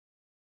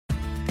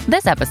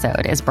This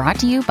episode is brought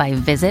to you by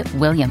Visit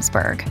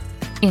Williamsburg.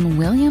 In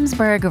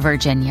Williamsburg,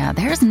 Virginia,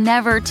 there's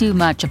never too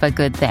much of a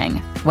good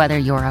thing. Whether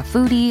you're a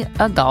foodie,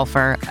 a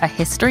golfer, a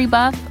history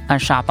buff, a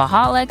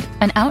shopaholic,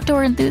 an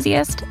outdoor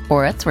enthusiast,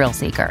 or a thrill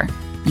seeker,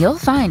 you'll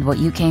find what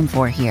you came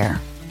for here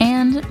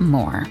and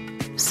more.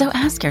 So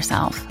ask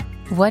yourself,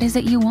 what is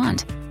it you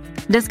want?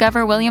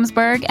 Discover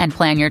Williamsburg and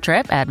plan your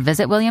trip at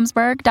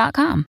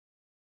visitwilliamsburg.com.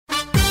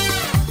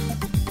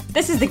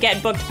 This is the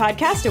Get Booked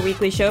podcast, a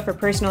weekly show for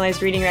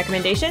personalized reading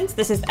recommendations.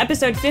 This is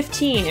episode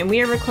 15, and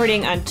we are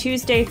recording on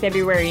Tuesday,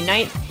 February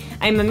 9th.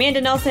 I'm Amanda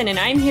Nelson, and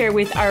I'm here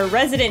with our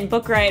resident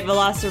Book Riot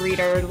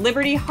Velocireader,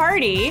 Liberty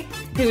Hardy,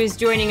 who is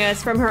joining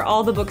us from her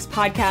All the Books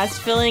podcast,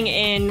 filling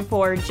in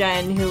for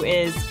Jen, who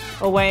is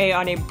away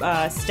on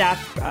a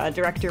staff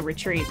director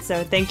retreat.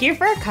 So thank you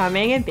for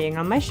coming and being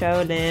on my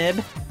show,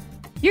 Lib.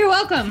 You're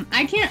welcome.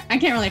 I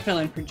can't really fill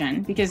in for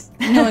Jen because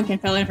no one can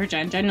fill in for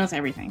Jen. Jen knows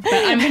everything, but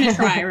I'm going to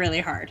try really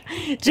hard.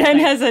 Jen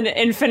has an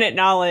infinite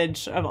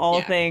knowledge of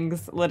all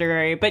things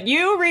literary, but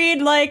you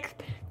read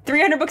like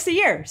 300 books a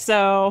year,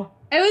 so...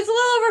 It was a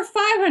little over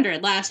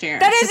 500 last year.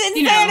 That is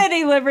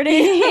insanity,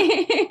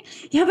 Liberty!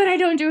 Yeah, but I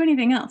don't do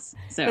anything else,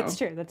 so... That's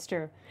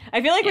true.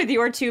 I feel like with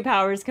your two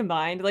powers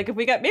combined, like if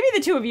we got... Maybe the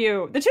two of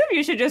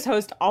you should just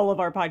host all of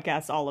our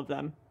podcasts, all of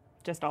them.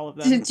 Just all of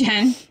them.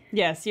 Jen?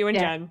 Yes, you and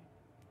Jen.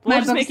 We'll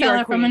my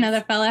bookseller from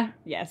another fella.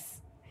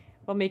 Yes.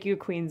 We'll make you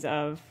queens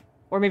of,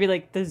 or maybe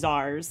like the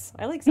czars.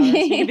 I like czars.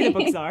 You can be the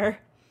book czar.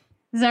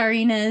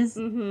 Czarinas.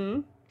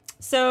 Mm-hmm.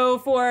 So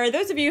for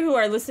those of you who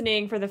are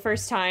listening for the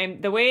first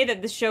time, the way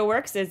that the show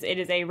works is it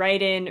is a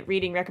write-in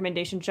reading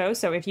recommendation show.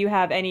 So if you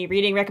have any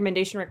reading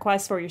recommendation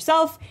requests for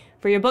yourself,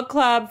 for your book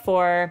club,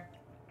 for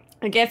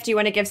a gift you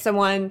want to give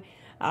someone,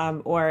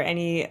 or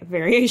any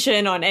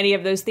variation on any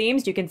of those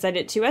themes, you can send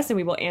it to us and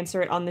we will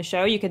answer it on the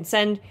show. You can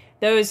send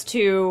those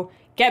to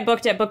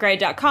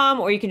getbooked@bookriot.com,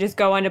 or you can just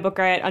go onto Book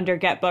Riot under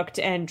Get Booked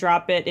and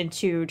drop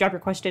your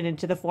question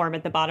into the form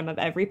at the bottom of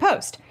every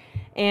post.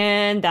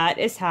 And that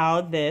is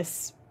how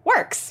this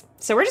works.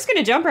 So we're just going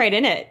to jump right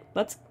in it.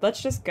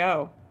 Let's just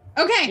go.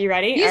 Okay. You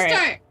ready? You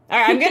start. All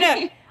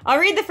right, I'll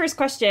read the first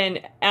question.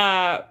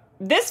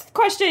 This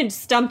question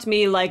stumped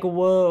me like,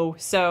 whoa.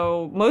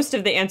 So most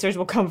of the answers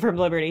will come from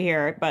Liberty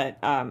here. But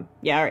all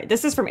right.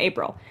 This is from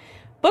April.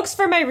 Books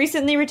for my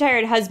recently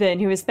retired husband,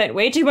 who has spent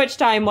way too much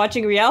time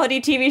watching reality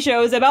TV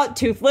shows about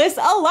toothless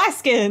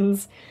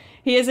Alaskans.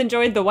 He has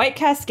enjoyed The White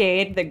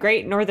Cascade, The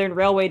Great Northern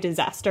Railway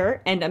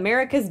Disaster, and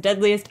America's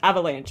Deadliest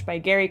Avalanche by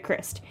Gary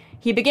Christ.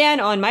 He began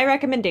on my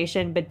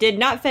recommendation, but did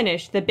not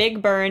finish The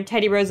Big Burn,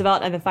 Teddy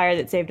Roosevelt and the Fire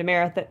That Saved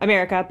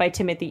America by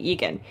Timothy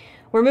Egan.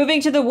 We're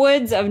moving to the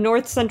woods of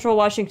north central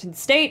Washington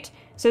state,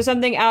 so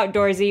something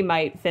outdoorsy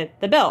might fit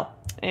the bill.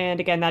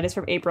 And again, that is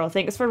from April.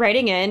 Thanks for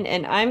writing in.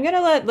 And I'm going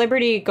to let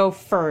Liberty go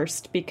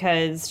first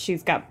because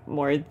she's got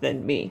more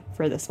than me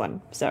for this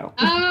one. So.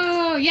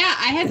 Oh, yeah.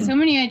 I had so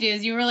many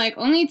ideas. You were like,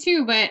 only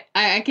two, but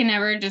I can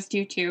never just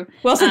do two.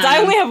 Well, since I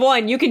only have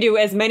one, you can do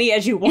as many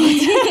as you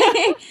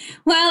want.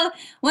 Well,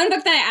 one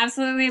book that I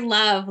absolutely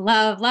love,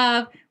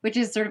 which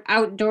is sort of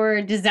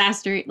outdoor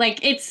disaster. Like,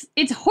 it's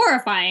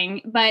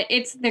horrifying, but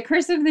it's The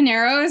Curse of the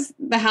Narrows,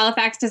 the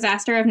Halifax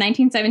disaster of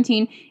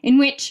 1917, in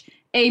which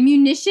a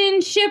munition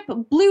ship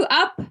blew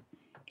up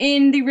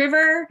in the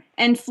river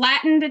and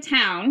flattened a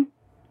town.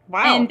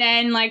 Wow. And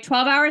then, like,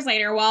 12 hours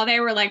later, while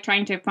they were, like,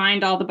 trying to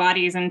find all the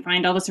bodies and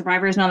find all the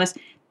survivors and all this,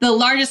 the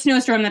largest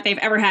snowstorm that they've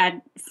ever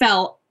had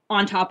fell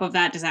on top of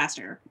that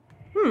disaster.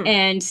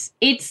 And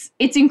it's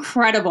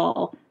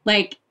incredible.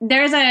 Like,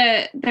 there's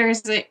a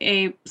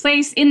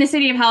place in the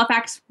city of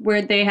Halifax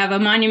where they have a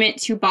monument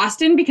to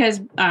Boston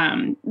because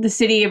the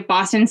city of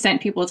Boston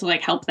sent people to,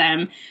 like, help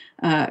them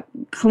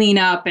clean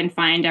up and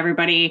find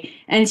everybody.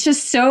 And it's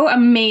just so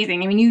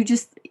amazing. I mean, you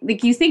just,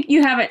 like, you think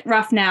you have it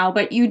rough now,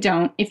 but you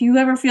don't. If you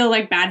ever feel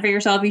like bad for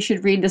yourself, you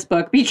should read this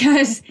book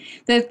because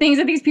the things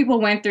that these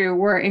people went through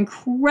were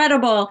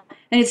incredible.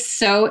 And it's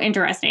so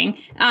interesting.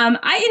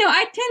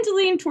 I tend to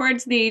lean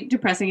towards the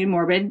depressing and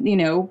morbid,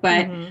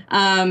 but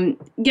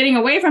getting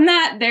away from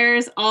that,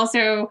 there's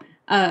also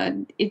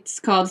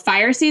it's called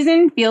Fire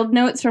Season, Field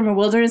Notes from a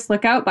Wilderness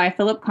Lookout by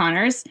Philip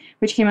Connors,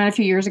 which came out a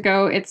few years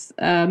ago. It's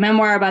a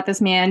memoir about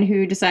this man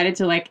who decided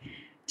to, like,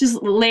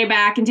 just lay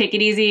back and take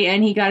it easy,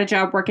 and he got a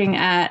job working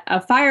at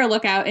a fire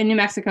lookout in New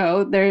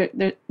Mexico.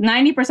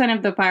 90%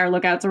 of the fire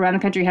lookouts around the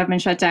country have been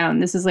shut down.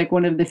 This is, like,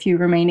 one of the few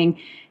remaining.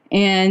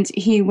 And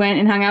he went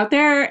and hung out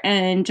there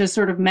and just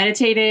sort of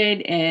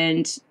meditated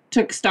and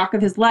took stock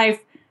of his life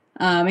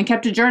and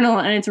kept a journal.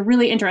 And it's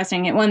really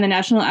interesting. It won the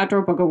National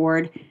Outdoor Book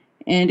Award.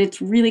 And it's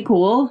really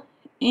cool.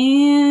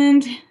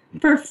 And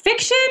for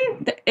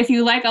fiction, if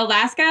you like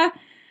Alaska,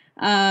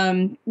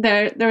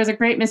 there was a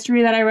great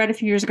mystery that I read a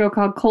few years ago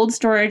called Cold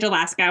Storage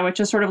Alaska, which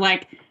is sort of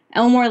like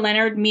Elmore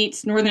Leonard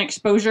meets Northern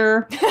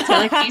Exposure. So,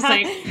 like, he's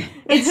like,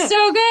 it's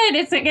so good.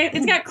 It's like,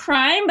 it's got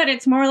crime, but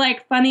it's more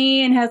like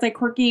funny and has, like,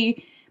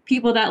 quirky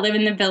people that live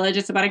in the village.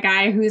 It's about a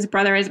guy whose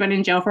brother has been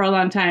in jail for a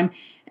long time,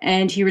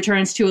 and he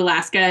returns to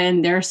Alaska,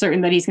 and they're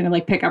certain that he's going to,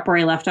 like, pick up where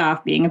he left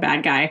off being a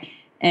bad guy.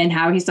 and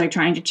how he's like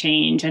trying to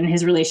change and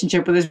his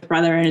relationship with his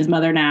brother and his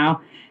mother now.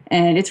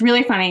 And it's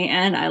really funny,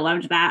 and I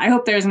loved that. I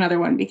hope there's another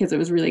one because it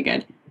was really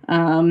good.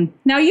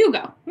 Now you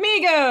go.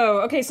 Me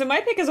go. Okay, so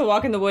my pick is A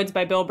Walk in the Woods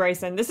by Bill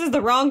Bryson. This is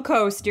the wrong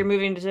coast. You're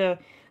moving to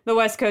the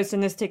West Coast,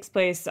 and this takes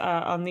place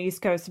on the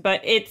East Coast.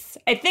 But it's,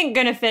 I think,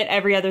 going to fit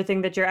every other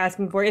thing that you're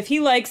asking for. If he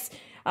likes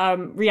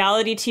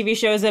reality TV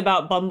shows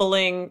about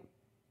bumbling,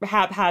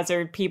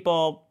 haphazard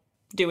people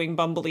doing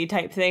bumbly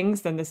type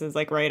things, then this is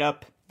like right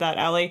up that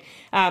alley.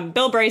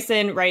 Bill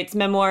Bryson writes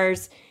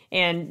memoirs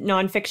and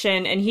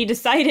nonfiction, and he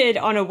decided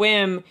on a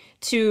whim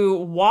to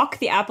walk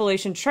the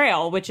Appalachian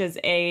Trail, which is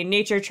a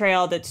nature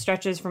trail that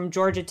stretches from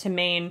Georgia to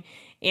Maine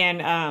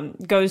and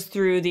goes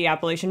through the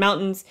Appalachian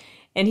Mountains.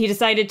 And he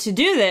decided to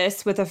do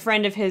this with a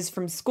friend of his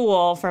from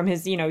school, from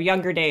his,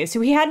 younger days, who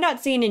he had not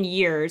seen in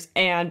years.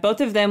 And both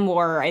of them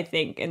were, I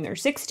think, in their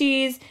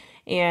 60s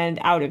and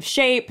out of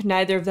shape.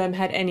 Neither of them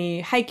had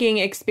any hiking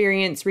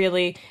experience,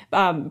 really.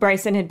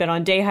 Bryson had been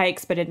on day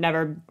hikes, but had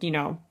never,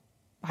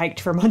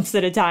 hiked for months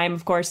at a time,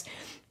 of course.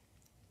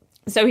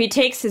 So he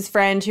takes his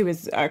friend, who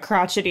is a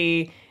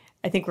crotchety,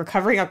 I think,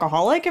 recovering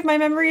alcoholic, if my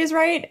memory is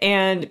right,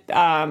 and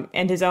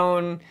his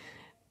own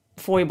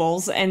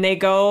foibles, and they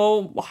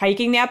go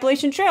hiking the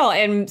Appalachian Trail,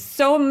 and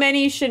so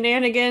many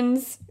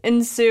shenanigans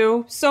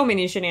ensue,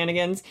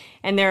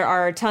 and there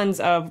are tons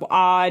of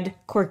odd,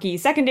 quirky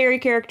secondary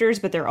characters,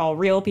 but they're all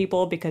real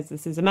people because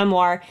this is a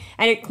memoir,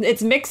 and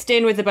it's mixed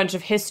in with a bunch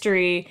of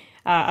history,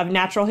 of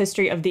natural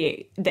history of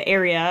the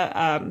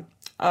area,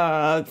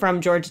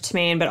 from Georgia to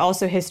Maine, but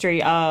also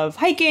history of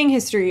hiking,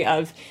 history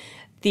of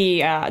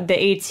the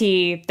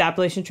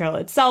Appalachian Trail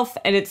itself,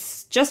 and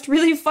it's just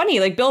really funny.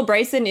 Like, Bill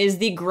Bryson is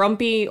the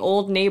grumpy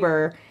old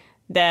neighbor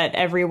that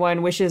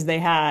everyone wishes they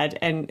had,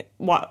 and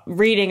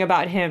reading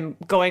about him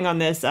going on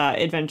this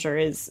adventure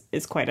is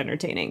quite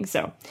entertaining.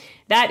 So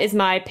that is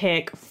my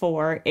pick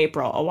for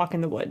April, A Walk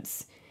in the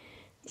Woods.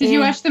 Did you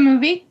watch the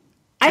movie?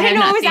 I didn't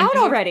know it was out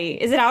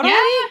already. Is it out already?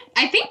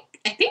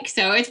 I think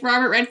so. It's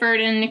Robert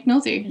Redford and Nick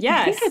Nolte.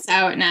 Yes. I think it's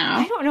out now.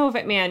 I don't know if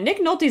Nick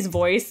Nolte's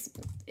voice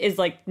is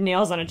like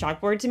nails on a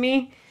chalkboard to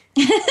me.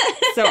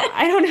 So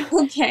I don't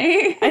know.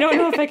 Okay. I don't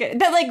know if I could.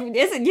 That like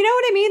is it? You know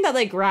what I mean? That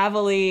like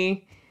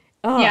gravelly.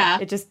 Oh, yeah.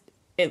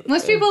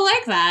 Most people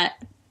like that.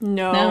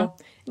 No.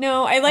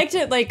 I liked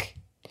it like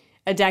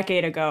a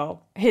decade ago.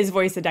 His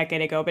voice a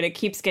decade ago, but it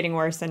keeps getting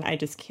worse, and I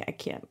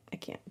can't.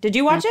 Did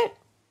you watch it?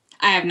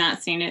 I have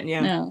not seen it. Yeah.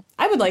 No.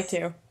 I would like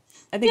to.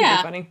 I think it'd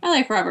be funny. I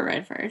like Robert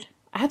Redford.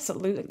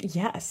 Absolutely.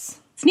 Yes.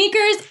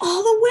 Sneakers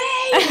all the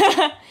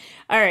way.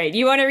 All right.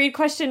 You want to read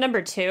question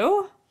number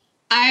 2?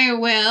 I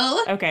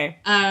will. Okay.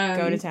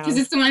 Go to town. Because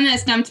it's the one that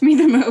stumped me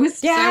the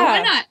most. Yeah. So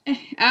why not?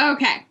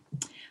 Okay.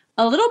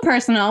 A little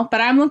personal,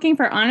 but I'm looking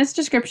for honest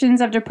descriptions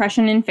of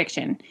depression in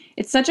fiction.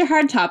 It's such a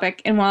hard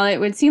topic, and while it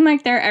would seem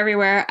like they're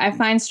everywhere, I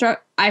struggle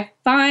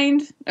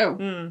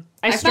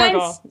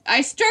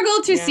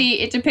to see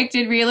it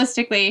depicted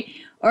realistically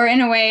or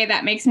in a way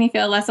that makes me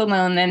feel less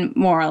alone than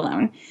more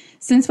alone.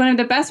 Since one of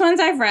the best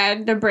ones I've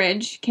read, The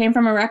Bridge, came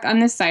from a rec on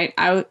this site,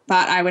 I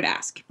thought I would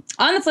ask.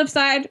 On the flip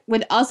side,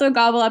 would also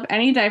gobble up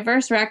any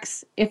diverse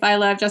recs if I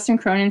love Justin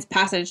Cronin's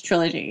Passage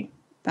trilogy.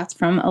 That's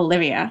from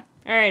Olivia.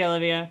 All right,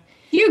 Olivia.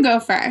 You go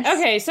first.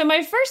 Okay, so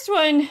my first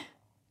one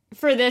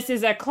for this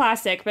is a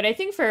classic, but I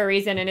think for a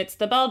reason, and it's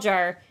The Bell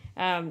Jar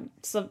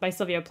by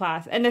Sylvia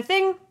Plath. And the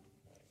thing,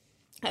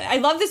 I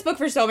love this book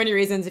for so many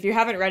reasons. If you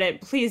haven't read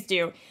it, please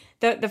do.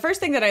 The first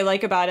thing that I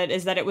like about it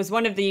is that it was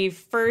one of the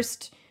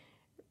first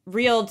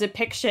real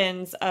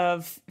depictions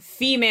of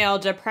female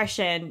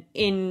depression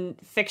in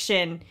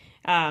fiction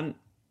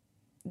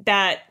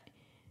that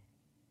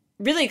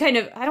really kind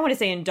of, I don't want to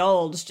say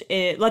indulged,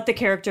 it let the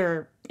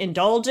character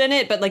indulge in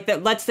it, but like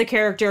that lets the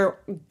character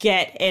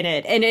get in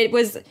it. And it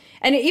was,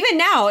 and even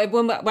now,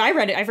 when I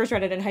read it, I first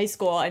read it in high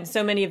school, and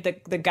so many of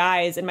the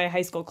guys in my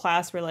high school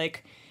class were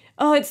like,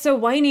 oh, it's so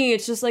whiny,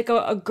 it's just like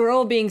a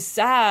girl being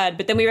sad.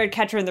 But then we read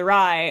Catcher in the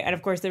Rye, and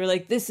of course they were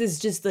like, this is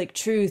just like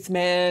truth,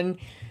 man.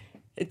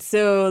 It's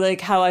so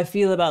like how I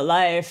feel about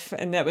life,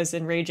 and that was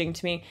enraging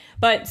to me.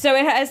 But so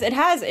it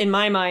has in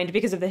my mind,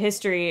 because of the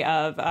history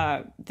of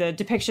the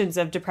depictions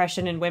of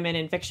depression in women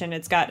in fiction,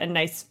 it's got a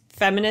nice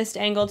feminist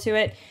angle to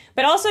it,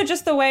 but also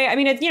just the way, I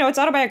mean, it's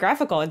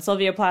autobiographical, and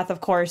Sylvia Plath,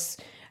 of course,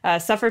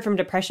 suffered from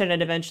depression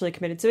and eventually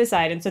committed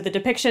suicide, and so the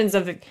depictions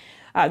of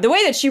the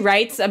way that she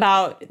writes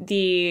about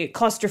the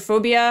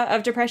claustrophobia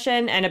of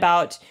depression and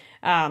about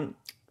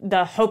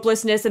the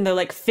hopelessness and the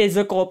like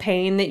physical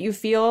pain that you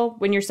feel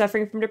when you're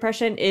suffering from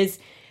depression is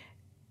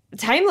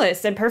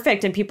timeless and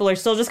perfect, and people are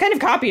still just kind of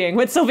copying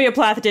what Sylvia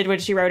Plath did when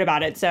she wrote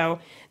about it. So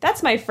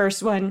that's my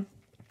first one.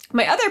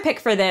 My other pick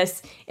for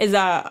this is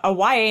a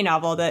YA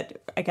novel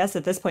that I guess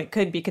at this point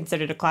could be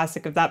considered a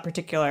classic of that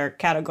particular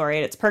category.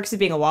 It's Perks of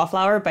Being a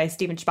Wallflower by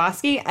Stephen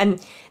Chbosky.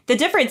 And the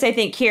difference, I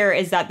think, here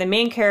is that the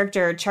main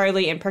character,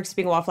 Charlie, in Perks of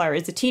Being a Wallflower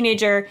is a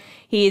teenager.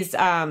 He's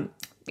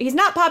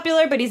not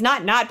popular, but he's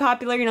not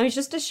popular. He's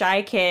just a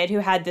shy kid who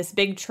had this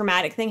big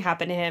traumatic thing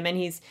happen to him, and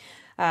he's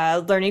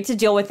learning to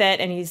deal with it,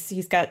 and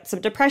he's got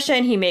some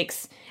depression.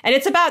 And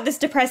it's about this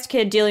depressed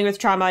kid dealing with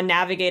trauma,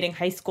 navigating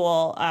high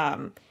school,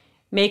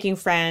 making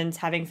friends,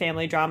 having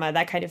family drama,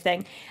 that kind of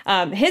thing.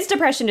 His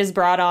depression is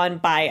brought on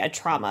by a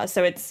trauma,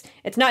 so it's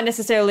not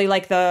necessarily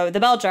like the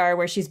bell jar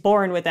where she's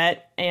born with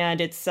it and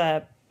it's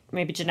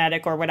maybe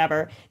genetic or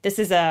whatever. This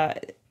is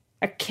a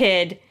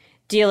kid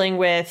dealing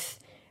with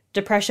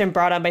depression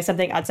brought on by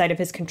something outside of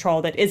his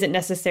control that isn't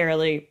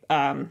necessarily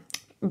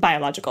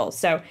biological.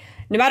 So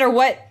no matter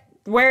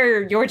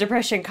where your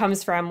depression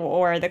comes from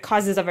or the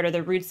causes of it or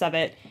the roots of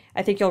it,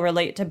 I think you'll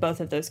relate to both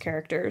of those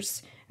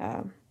characters.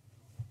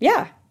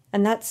 Yeah,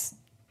 and that's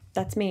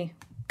me.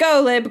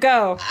 Go, Lib,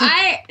 go.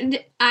 I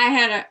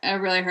had a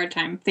really hard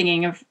time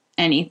thinking of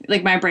any,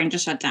 like my brain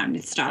just shut down.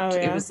 It stopped. Oh,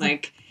 yeah. It was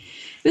like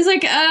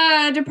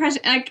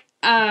depression,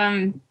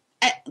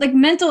 like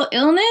mental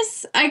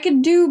illness. I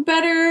could do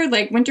better.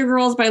 Like Winter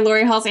Girls by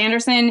Laurie Halse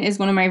Anderson is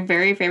one of my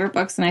very favorite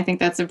books, and I think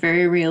that's a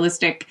very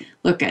realistic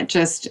look at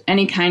just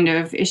any kind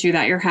of issue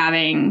that you're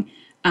having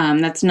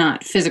that's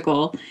not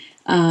physical.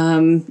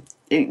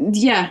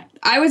 Yeah,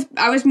 I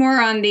was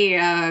more on the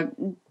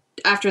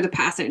After the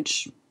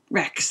Passage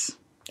Rex.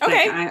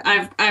 Okay.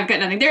 I've got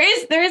nothing. There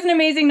is an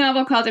amazing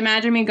novel called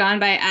Imagine Me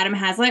Gone by Adam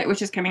Hazlitt,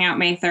 which is coming out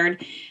May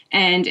 3rd,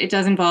 and it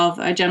does involve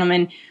a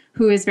gentleman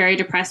who is very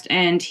depressed,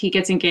 and he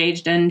gets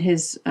engaged, and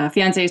his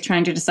fiance is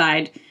trying to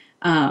decide,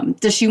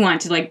 does she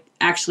want to like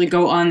actually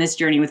go on this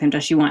journey with him?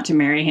 Does she want to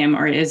marry him,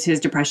 or is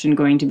his depression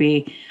going to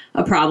be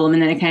a problem?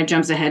 And then it kind of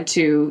jumps ahead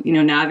to,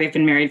 now they've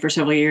been married for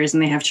several years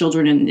and they have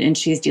children, and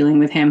she's dealing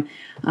with him.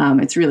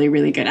 It's really,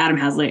 really good. Adam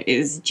Hazlitt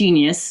is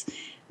genius.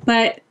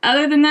 But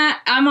other than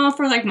that, I'm all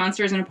for like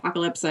monsters and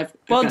apocalypse.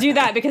 Well, do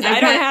that because I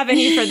don't have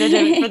any for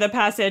the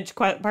passage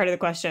part of the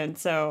question.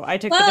 So I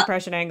took the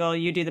depression angle.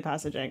 You do the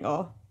passage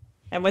angle.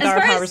 And with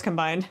our powers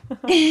combined.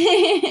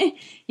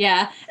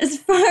 Yeah. As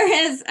far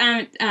as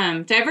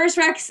diverse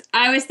Rex,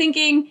 I was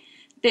thinking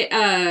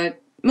that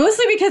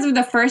mostly because of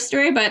the first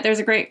story, but there's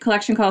a great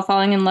collection called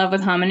Falling in Love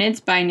with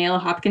Hominids by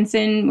Nayla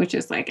Hopkinson, which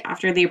is like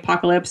after the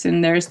apocalypse,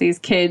 and there's these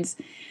kids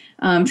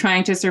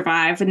trying to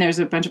survive, and there's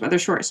a bunch of other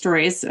short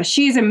stories.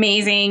 She's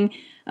amazing.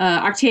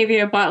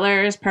 Octavia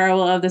Butler's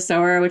Parable of the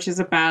Sower, which is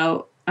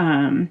about,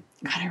 God,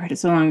 I read it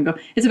so long ago.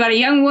 It's about a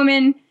young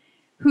woman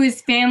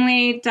whose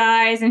family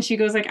dies, and she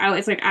goes like out.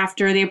 It's like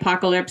after the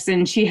apocalypse,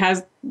 and she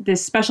has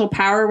this special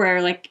power where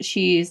like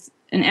she's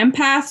an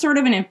empath sort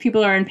of, and if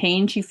people are in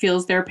pain, she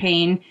feels their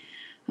pain.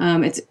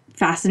 It's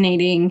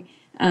fascinating.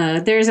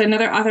 There's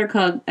another author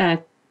called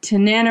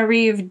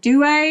Tananarive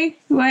Due,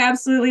 who I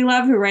absolutely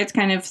love, who writes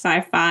kind of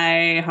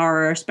sci-fi,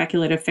 horror,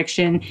 speculative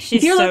fiction.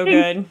 She's so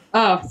good.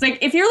 Oh, it's like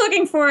if you're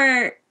looking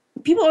for,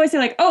 people always say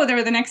like, oh,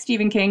 they're the next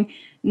Stephen King.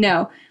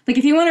 No. Like,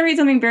 if you want to read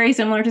something very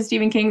similar to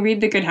Stephen King,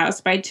 read The Good House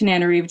by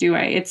Tananarive Due.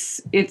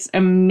 It's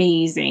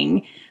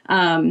amazing.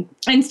 And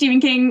Stephen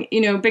King,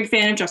 big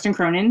fan of Justin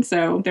Cronin,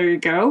 so there you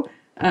go.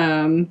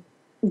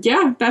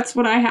 Yeah, that's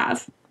what I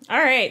have. All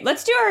right,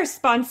 let's do our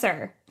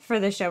sponsor for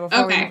the show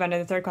before we move on to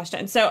the third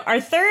question. So our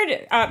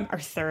third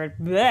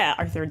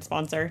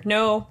sponsor.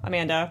 No,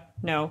 Amanda,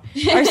 no.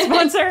 Our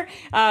sponsor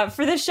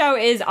for this show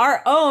is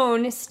our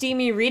own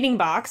Steamy Reading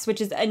Box,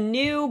 which is a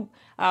new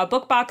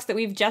book box that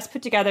we've just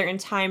put together in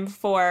time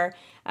for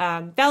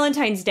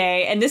Valentine's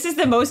Day. And this is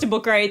the most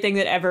book riot thing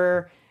that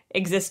ever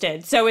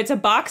existed. So it's a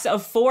box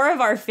of 4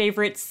 of our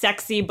favorite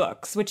sexy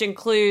books, which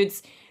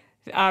includes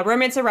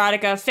romance,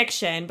 erotica,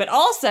 fiction, but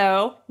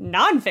also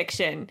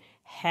nonfiction.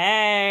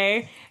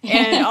 Hey.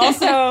 And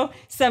also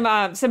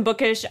some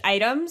bookish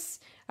items,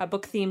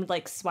 book-themed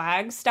like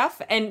swag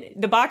stuff. And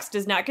the box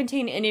does not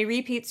contain any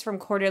repeats from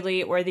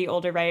Quarterly or the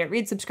older Riot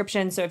Read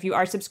subscription. So if you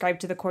are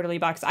subscribed to the Quarterly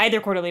box, either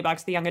Quarterly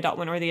box, the young adult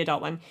one or the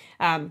adult one,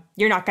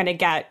 you're not going to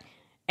get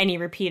any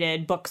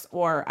repeated books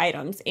or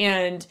items.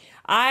 And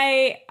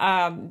I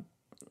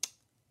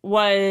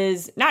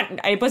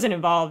wasn't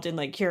involved in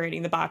like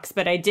curating the box,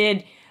 but I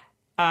did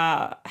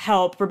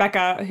help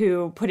Rebecca,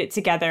 who put it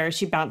together.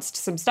 She bounced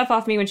some stuff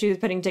off me when she was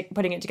putting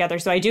it together.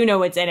 So I do know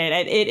what's in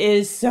it. It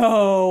is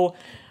so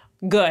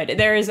good.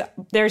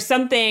 There's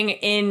something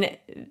in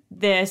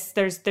this.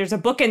 There's a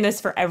book in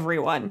this for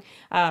everyone.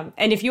 And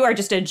if you are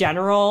just a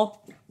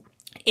general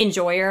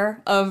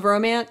enjoyer of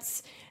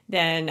romance,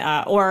 then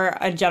or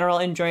a general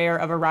enjoyer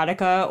of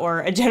erotica,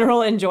 or a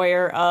general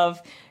enjoyer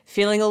of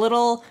feeling a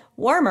little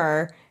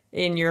warmer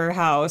in your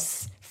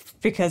house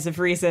because of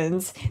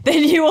reasons,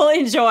 then you will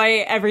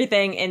enjoy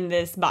everything in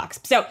this box.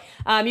 So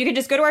you can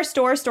just go to our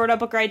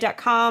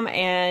store.bookriot.com,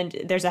 and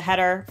there's a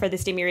header for the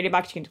Steamy Reading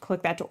Box. You can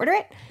click that to order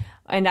it.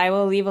 And I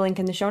will leave a link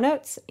in the show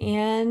notes.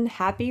 And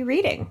happy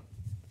reading.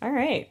 All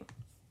right.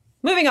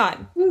 Moving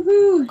on.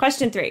 Woohoo.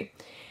 Question 3.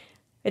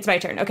 It's my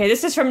turn. Okay,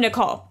 this is from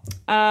Nicole.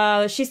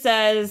 She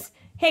says,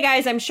 hey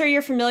guys, I'm sure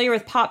you're familiar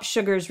with Pop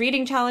Sugar's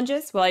reading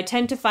challenges. Well, I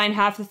tend to find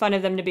half the fun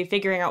of them to be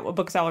figuring out what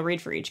books I will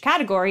read for each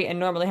category, and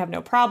normally have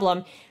no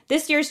problem.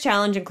 This year's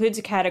challenge includes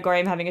a category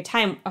I'm having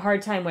a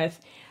hard time with.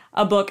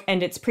 a book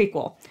and its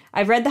prequel.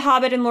 I've read The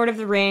Hobbit and Lord of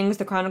the Rings,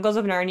 The Chronicles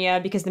of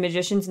Narnia, because The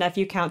Magician's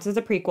Nephew counts as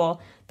a prequel,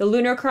 the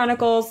Lunar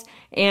Chronicles,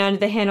 and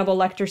the Hannibal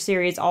Lecter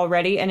series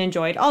already, and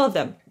enjoyed all of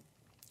them.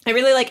 I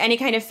really like any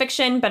kind of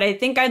fiction, but I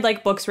think I'd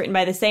like books written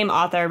by the same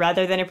author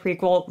rather than a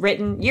prequel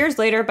written years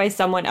later by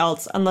someone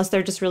else, unless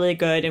they're just really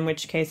good, in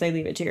which case I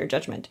leave it to your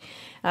judgment.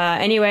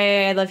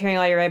 Anyway, I love hearing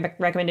all your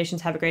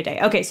recommendations. Have a great day.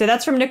 Okay, so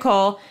that's from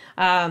Nicole.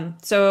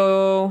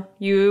 So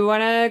you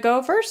want to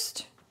go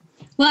first?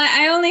 Well,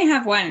 I only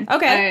have one.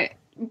 Okay.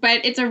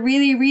 But it's a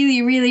really,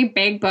 really, really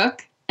big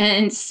book,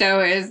 and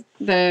so is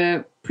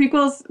the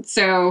prequels,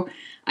 so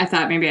I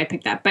thought maybe I'd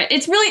pick that. But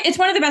it's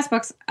one of the best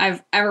books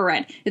I've ever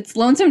read. It's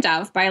Lonesome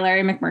Dove by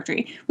Larry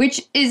McMurtry,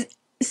 which is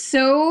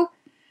so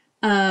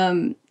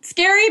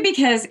scary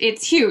because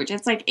it's huge.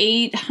 It's like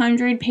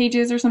 800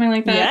 pages or something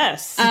like that.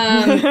 Yes.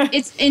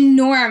 It's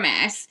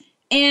enormous.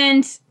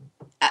 And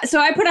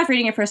so I put off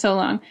reading it for so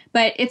long,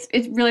 but it's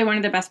really one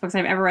of the best books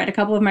I've ever read. A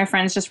couple of my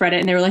friends just read it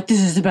and they were like, this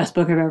is the best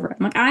book I've ever read.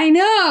 I'm like, I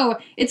know.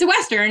 It's a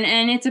Western,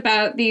 and it's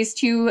about these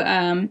two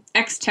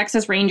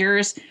ex-Texas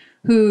Rangers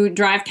who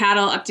drive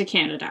cattle up to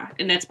Canada.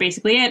 And that's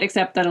basically it,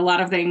 except that a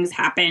lot of things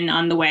happen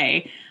on the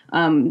way.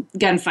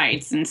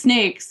 Gunfights and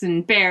snakes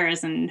and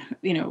bears and,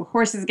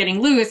 horses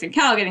getting loose and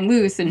cattle getting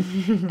loose. And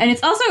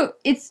it's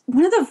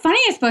one of the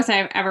funniest books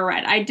I've ever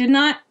read. I did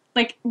not,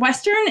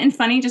 Western and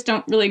funny just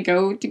don't really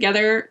go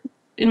together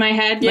in my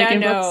head. Yeah,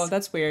 in no, books.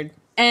 that's weird.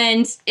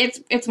 And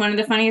it's one of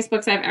the funniest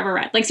books I've ever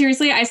read.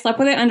 Seriously, I slept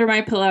with it under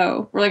my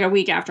pillow for a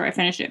week after I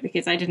finished it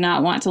because I did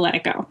not want to let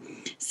it go.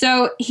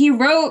 So he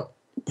wrote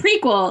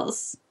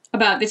prequels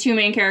about the two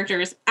main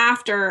characters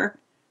after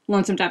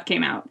Lonesome Dove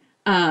came out.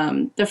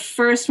 The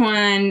first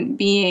one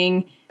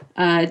being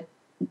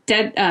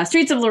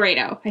Streets of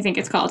Laredo, I think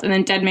it's called, and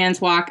then Dead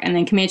Man's Walk, and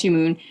then Comanche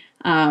Moon.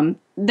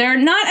 They're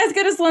not as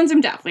good as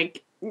Lonesome Dove.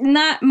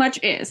 Not much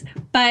is,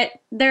 but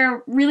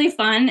they're really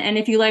fun. And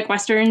if you like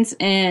Westerns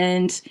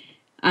and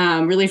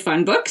really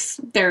fun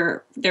books,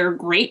 they're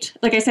great.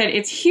 Like I said,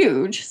 it's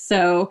huge.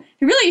 So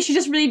you should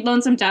just read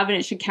Lonesome Dove and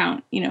it should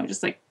count,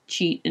 just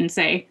cheat and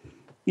say,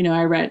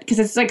 I read, because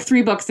it's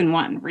 3 books in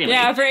one, really.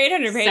 Yeah, for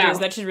 800 pages,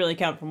 that should really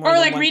count for more or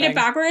than one read thing. it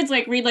backwards,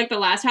 read the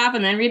last half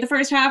and then read the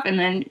first half, and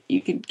then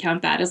you could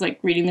count that as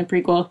reading the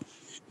prequel.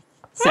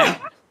 So.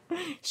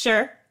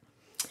 Sure.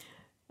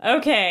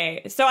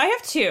 Okay, so I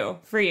have 2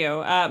 for you.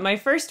 My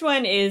first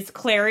one is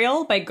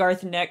Clariel by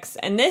Garth Nix,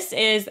 and this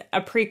is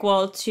a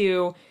prequel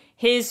to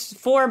his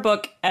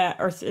 4-book,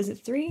 or is it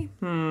 3?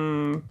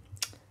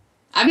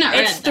 I've not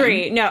read It's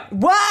 3. them. No.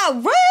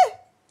 Wow, what?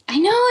 I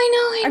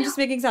know. I'm just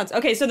making sounds.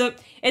 Okay, so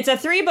it's a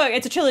 3-book,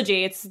 it's a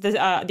trilogy. It's the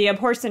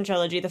Abhorsen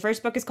trilogy. The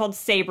first book is called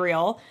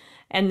Sabriel,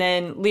 and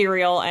then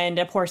Lyriel and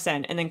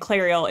Abhorsen, and then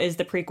Clariel is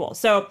the prequel.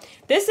 So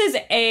this is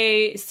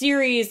a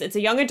series. It's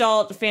a young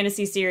adult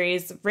fantasy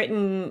series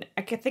written,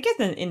 I think it's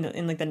in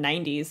the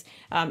 90s,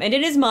 and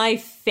it is my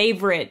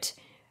favorite.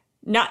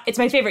 It's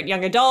my favorite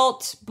young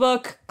adult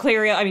book.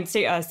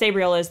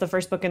 Sabriel is the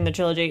first book in the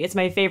trilogy. It's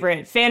my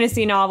favorite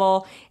fantasy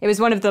novel. It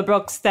was one of the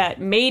books that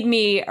made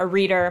me a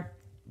reader.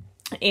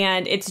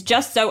 And it's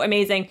just so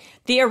amazing.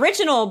 The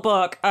original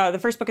book, the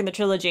first book in the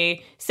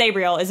trilogy,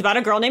 Sabriel, is about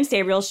a girl named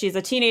Sabriel. She's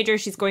a teenager.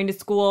 She's going to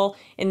school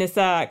in this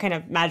kind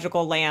of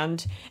magical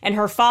land. And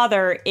her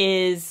father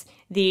is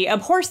the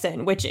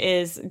Abhorsen, which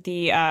is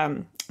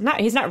the,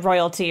 he's not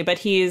royalty, but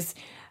he's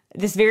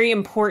this very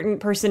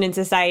important person in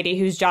society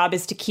whose job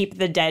is to keep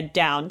the dead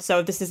down.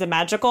 So this is a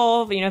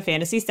magical,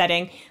 fantasy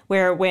setting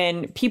where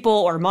when people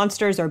or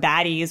monsters or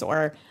baddies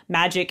or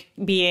magic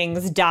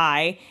beings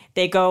die,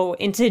 they go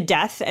into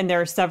death, and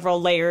there are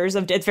several layers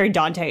of, it's very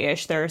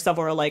Dante-ish. There are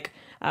several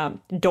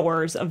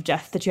doors of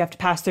death that you have to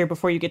pass through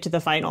before you get to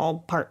the final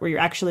part where you're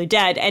actually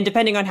dead. And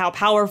depending on how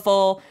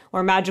powerful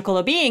or magical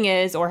a being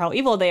is or how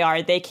evil they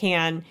are, they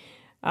can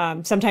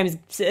sometimes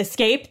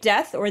escape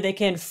death, or they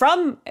can,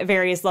 from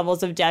various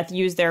levels of death,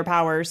 use their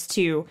powers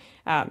to,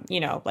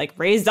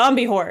 raise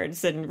zombie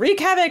hordes and wreak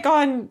havoc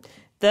on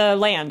the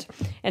land.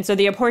 And so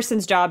the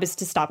Abhorsen's job is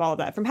to stop all of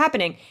that from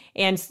happening.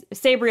 And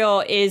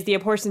Sabriel is the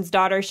Abhorsen's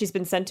daughter. She's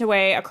been sent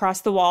away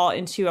across the wall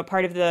into a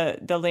part of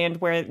the land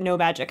where no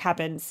magic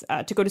happens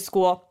to go to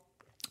school.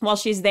 While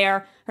she's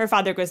there, her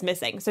father goes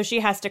missing. So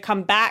she has to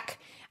come back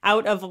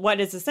out of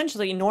what is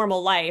essentially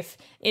normal life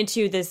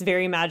into this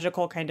very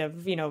magical kind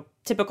of,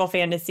 typical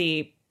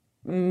fantasy,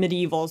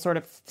 medieval sort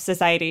of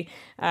society,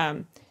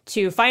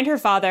 to find her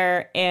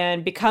father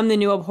and become the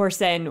new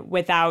Abhorsen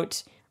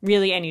without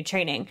really any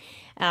training.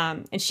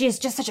 And she is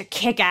just such a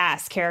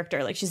kick-ass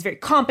character. She's very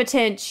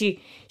competent. She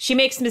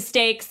makes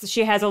mistakes.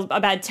 She has a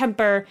bad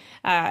temper,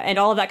 and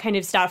all of that kind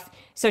of stuff.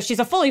 So she's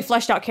a fully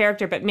fleshed out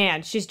character, but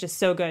man, she's just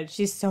so good.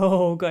 She's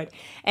so good.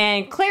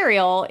 And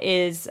Clariel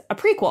is a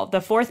prequel. The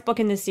 4th book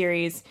in the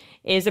series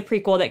is a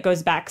prequel that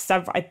goes back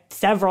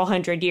several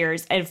hundred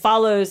years and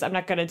follows, I'm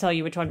not going to tell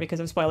you which one because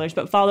of spoilers,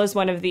 but follows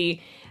one of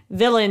the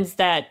villains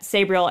that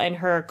Sabriel and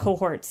her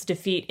cohorts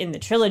defeat in the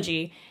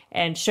trilogy,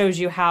 and shows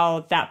you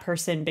how that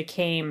person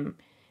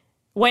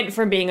went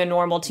from being a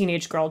normal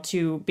teenage girl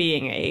to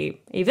being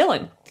a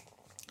villain.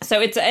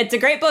 So it's a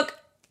great book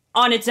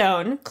on its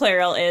own,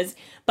 Clairol is,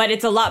 but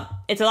it's a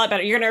lot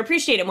better. You're going to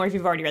appreciate it more if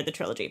you've already read the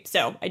trilogy.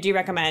 So I do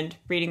recommend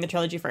reading the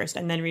trilogy first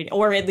and then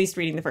or at least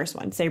reading the first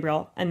one,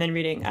 Sabriel, and then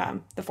reading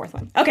the fourth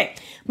one. Okay,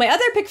 my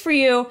other pick for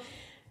you,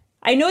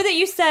 I know that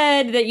you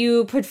said that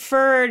you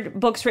preferred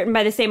books written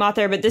by the same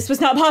author, but this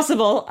was not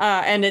possible,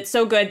 and it's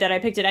so good that I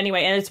picked it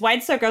anyway. And it's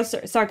Wide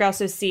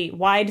Sargasso Sea,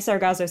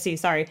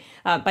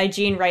 by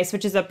Jean Rice,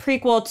 which is a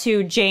prequel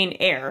to Jane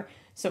Eyre.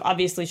 So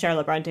obviously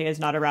Charlotte Bronte is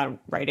not around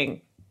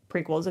writing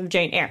prequels of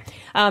Jane Eyre.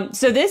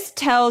 So this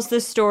tells the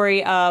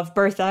story of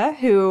Bertha,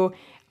 who...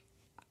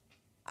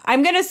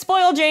 I'm going to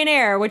spoil Jane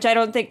Eyre, which I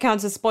don't think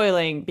counts as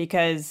spoiling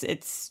because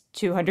it's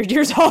 200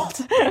 years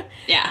old.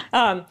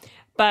 Yeah.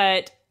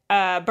 But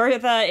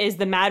Bertha is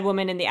the mad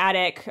woman in the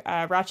attic,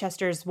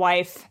 Rochester's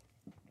wife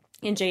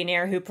in Jane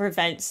Eyre, who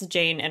prevents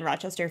Jane and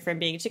Rochester from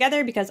being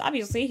together because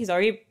obviously he's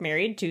already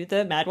married to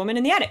the mad woman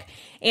in the attic.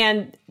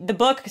 And the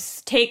book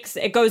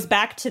goes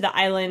back to the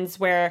islands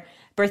where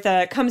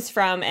Bertha comes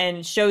from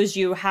and shows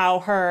you how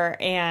her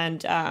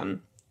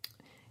and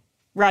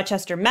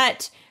Rochester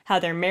met, how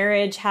their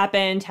marriage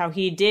happened, how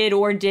he did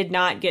or did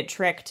not get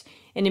tricked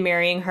into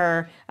marrying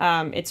her.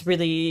 It's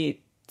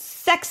really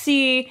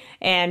sexy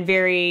and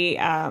very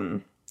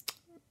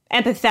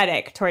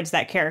empathetic towards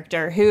that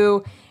character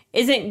who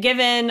isn't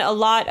given a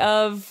lot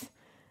of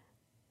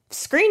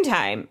screen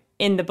time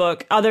in the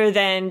book other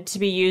than to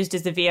be used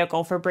as a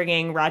vehicle for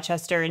bringing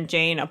Rochester and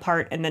Jane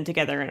apart and then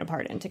together and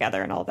apart and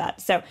together and all that.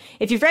 So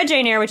if you've read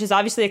Jane Eyre, which is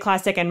obviously a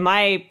classic and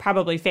my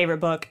probably favorite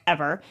book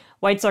ever,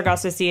 Wide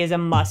Sargasso Sea is a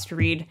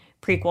must-read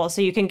prequel.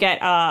 So you can get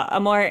a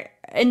more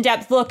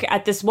in-depth look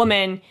at this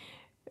woman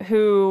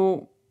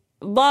who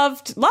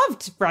loved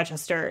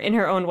Rochester in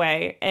her own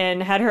way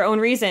and had her own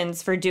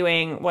reasons for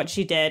doing what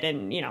she did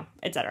and,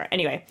 etc.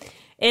 Anyway,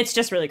 it's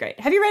just really great.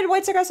 Have you read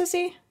Wide Sargasso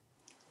Sea?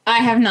 I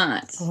have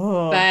not,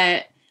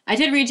 but I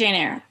did read Jane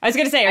Eyre. I was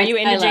going to say, are you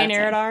into Jane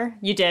Eyre at all?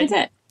 You did?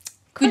 I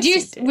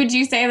did. Would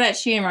you say that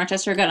she and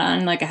Rochester got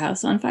on like a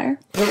house on fire?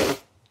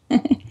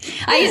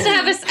 I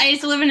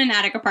used to live in an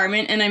attic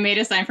apartment, and I made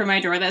a sign for my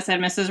door that said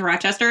Mrs.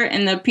 Rochester,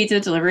 and the pizza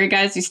delivery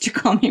guys used to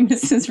call me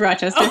Mrs.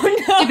 Rochester. Oh,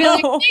 no. They'd be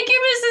like, "Thank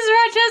you,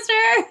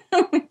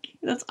 Mrs. Rochester."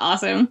 That's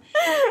awesome.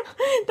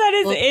 That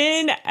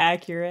is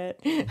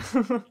inaccurate.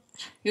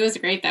 It was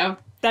great, though.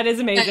 That is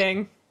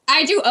amazing.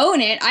 I do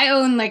own it. I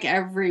own like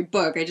every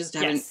book. I just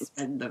haven't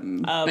read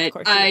them.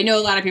 But I know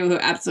a lot of people who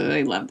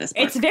absolutely love this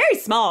book. It's very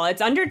small.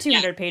 It's under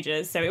 200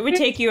 pages, so it would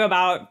take you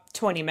about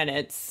 20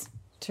 minutes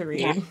to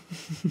read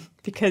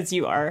because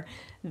you are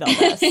the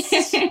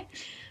best.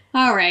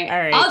 All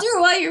right. I'll do it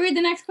while you read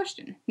the next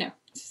question. No,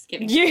 just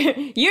kidding.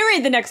 You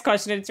read the next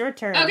question. It's your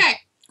turn. Okay.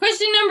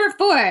 Question number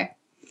 4.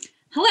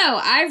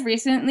 Hello. I've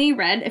recently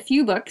read a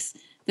few books,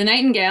 The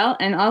Nightingale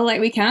and All the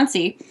Light We Cannot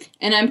See,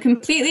 and I'm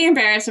completely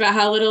embarrassed about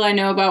how little I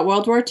know about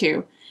World War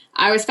II.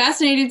 I was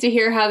fascinated to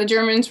hear how the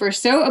Germans were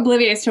so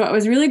oblivious to what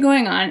was really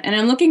going on, and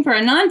I'm looking for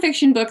a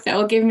nonfiction book that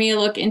will give me a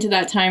look into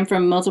that time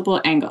from multiple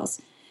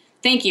angles.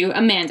 Thank you,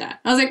 Amanda.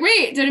 I was like,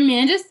 wait, did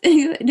Amanda?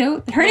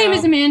 No, her name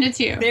is Amanda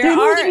too. There's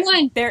more than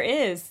one. There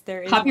is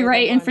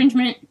copyright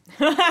infringement.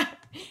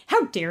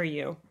 How dare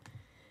you?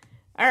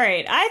 All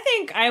right, I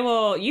think I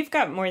will. You've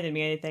got more than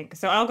me, I think,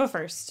 so I'll go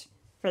first.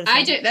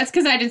 I did. That's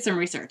because I did some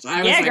research.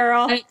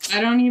 Girl.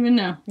 I don't even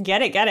know.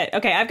 Get it.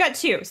 Okay, I've got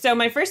 2. So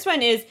my first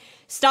one is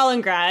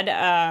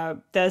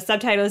Stalingrad. The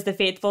subtitle is the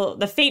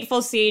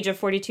Fateful Siege of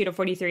 42 to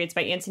 43. It's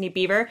by Antony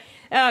Beevor.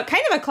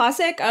 Kind of a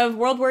classic of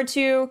World War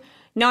II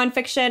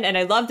nonfiction, and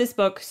I love this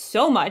book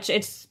so much.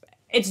 It's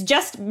about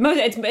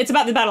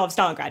the Battle of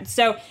Stalingrad.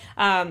 So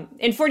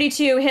in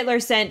 42,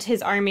 Hitler sent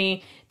his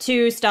army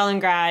to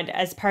Stalingrad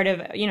as part of,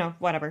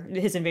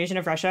 his invasion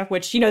of Russia,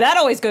 which, that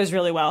always goes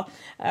really well.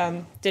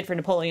 Did for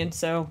Napoleon,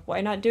 so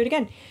why not do it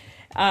again?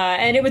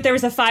 And there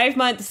was a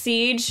 5-month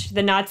siege.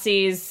 The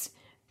Nazis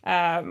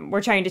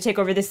were trying to take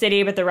over the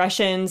city, but the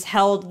Russians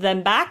held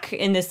them back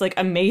in this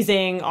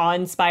amazing,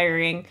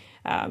 awe-inspiring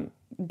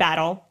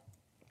battle.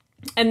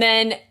 And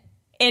then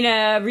in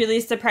a really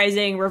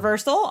surprising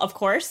reversal, of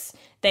course,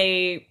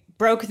 they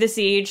broke the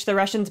siege. The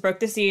Russians broke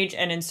the siege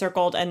and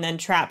encircled and then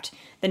trapped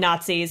the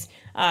Nazis,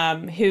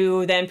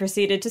 who then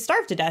proceeded to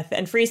starve to death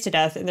and freeze to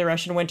death in the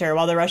Russian winter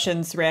while the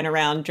Russians ran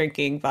around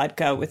drinking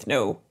vodka with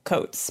no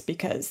coats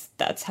because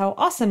that's how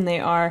awesome they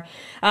are.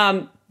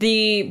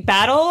 The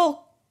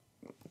battle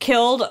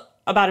killed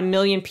about 1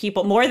 million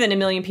people, more than 1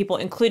 million people,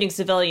 including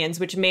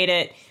civilians, which made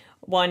it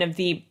one of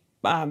the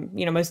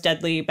most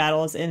deadly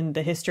battles in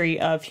the history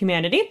of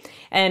humanity.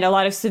 And a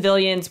lot of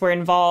civilians were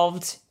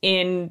involved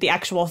in the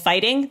actual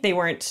fighting. They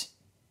weren't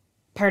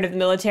part of the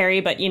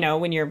military, but,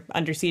 when you're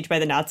under siege by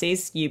the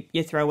Nazis,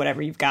 you throw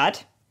whatever you've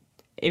got,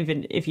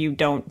 even if you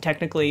don't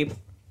technically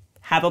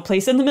have a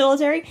place in the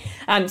military.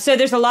 So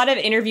there's a lot of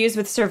interviews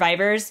with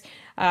survivors,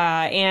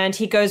 and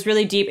he goes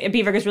really deep.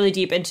 Beevor goes really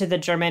deep into the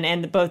German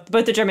and both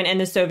the German and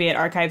the Soviet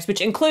archives, which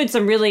include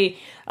some really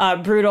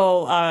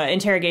brutal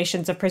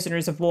interrogations of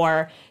prisoners of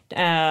war,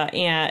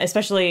 and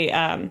especially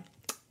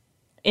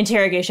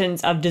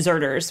interrogations of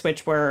deserters,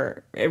 which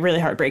were really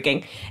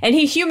heartbreaking. And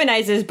he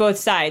humanizes both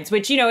sides,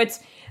 which, it's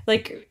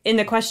like in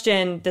the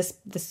question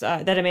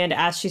that Amanda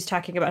asked, she's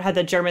talking about how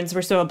the Germans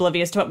were so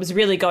oblivious to what was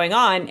really going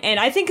on. And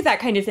I think that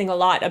kind of thing a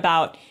lot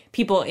about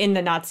people in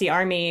the Nazi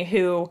army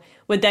who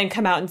would then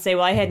come out and say,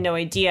 well, I had no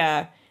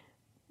idea,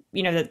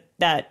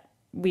 that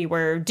we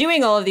were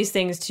doing all of these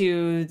things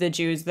to the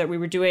Jews, that we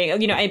were doing,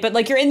 but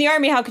like, you're in the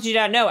army, how could you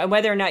not know? And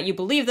whether or not you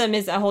believe them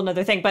is a whole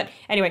nother thing. But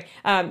anyway,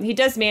 he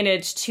does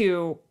manage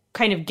to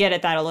kind of get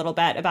at that a little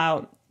bit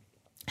about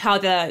how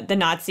the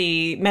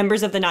Nazi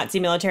members of the Nazi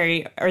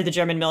military or the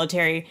German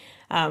military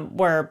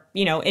were,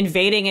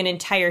 invading an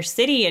entire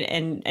city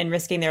and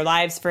risking their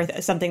lives for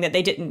something that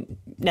they didn't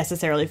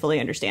necessarily fully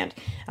understand.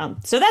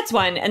 So that's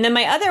one. And then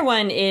my other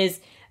one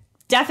is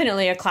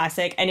definitely a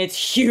classic, and it's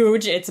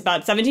huge. It's about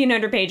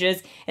 1,700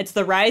 pages. It's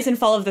The Rise and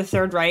Fall of the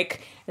Third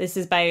Reich. This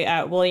is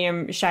by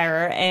William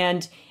Shirer,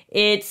 and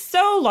it's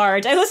so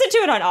large. I listened to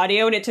it on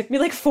audio, and it took me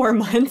like 4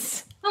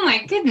 months. Oh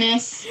my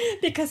goodness.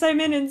 Because I'm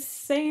an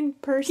insane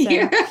person.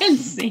 You're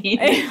insane.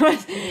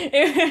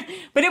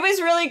 But it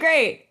was really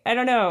great. I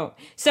don't know.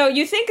 So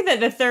you think that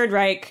the Third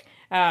Reich,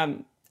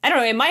 I don't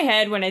know, in my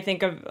head, when I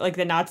think of like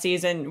the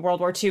Nazis and World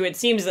War II, it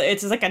seems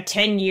it's like a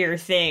 10-year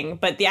thing.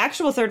 But the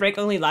actual Third Reich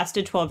only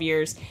lasted 12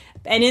 years.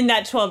 And in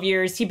that 12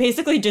 years, he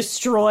basically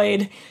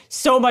destroyed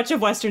so much of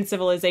Western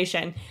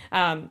civilization.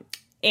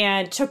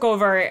 And took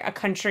over a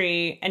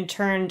country and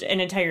turned an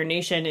entire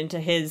nation into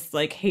his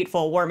like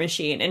hateful war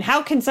machine. And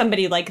how can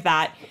somebody like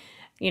that,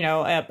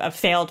 a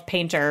failed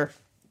painter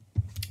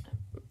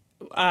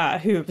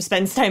who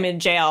spends time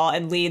in jail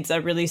and leads a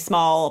really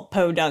small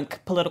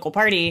podunk political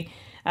party,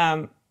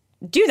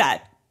 do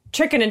that?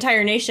 Trick an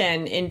entire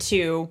nation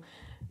into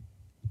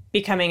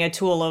becoming a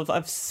tool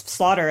of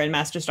slaughter and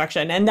mass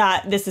destruction. And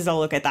this is a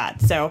look at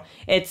that. So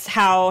it's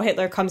how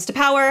Hitler comes to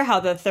power, how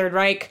the Third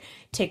Reich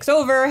takes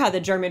over, how the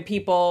German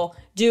people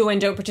do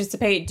and don't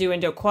participate, do and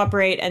don't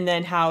cooperate, and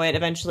then how it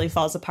eventually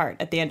falls apart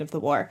at the end of the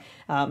war.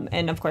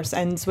 And of course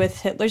ends with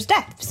Hitler's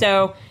death.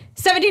 So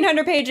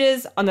 1,700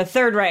 pages on the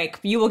Third Reich.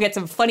 You will get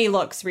some funny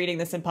looks reading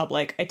this in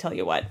public, I tell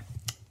you what.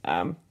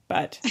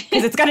 But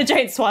because it's got a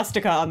giant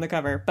swastika on the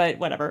cover, but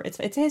whatever. It's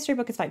a history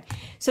book, it's fine.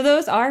 So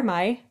those are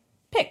my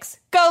picks.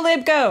 Go,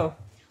 Lib, go!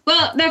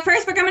 Well, the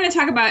first book I'm going to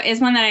talk about is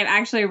one that I've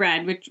actually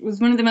read, which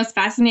was one of the most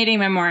fascinating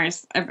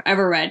memoirs I've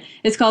ever read.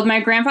 It's called My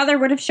Grandfather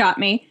Would Have Shot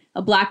Me.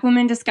 A Black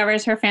Woman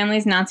Discovers Her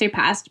Family's Nazi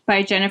Past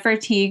by Jennifer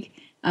Teague.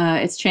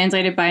 It's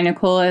translated by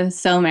Nicola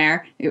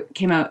Selmer. It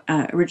came out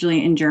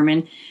originally in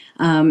German.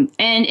 And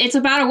it's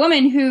about a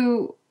woman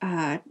who,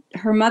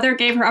 her mother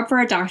gave her up for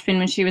adoption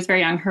when she was very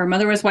young. Her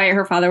mother was white,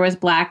 her father was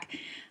black.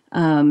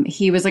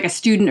 He was like a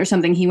student or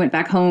something. He went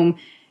back home.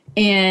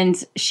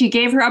 And she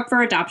gave her up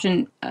for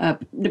adoption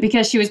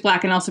because she was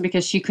black and also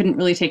because she couldn't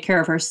really take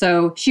care of her.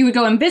 So she would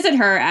go and visit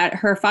her at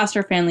her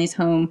foster family's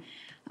home,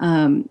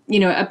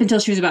 up until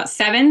she was about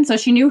 7. So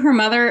she knew her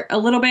mother a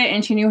little bit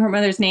and she knew her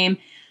mother's name.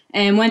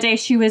 And one day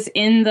she was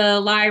in the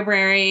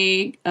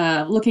library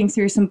looking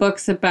through some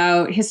books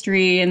about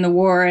history and the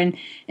war. And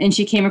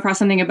she came across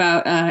something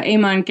about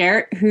Amon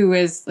Gert, who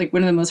was like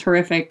one of the most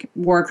horrific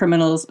war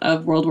criminals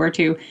of World War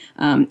II.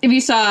 If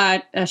you saw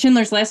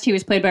Schindler's List, he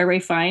was played by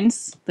Ralph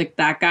Fiennes, like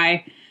that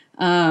guy.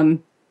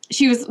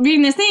 She was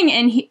reading this thing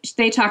and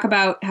they talk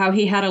about how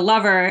he had a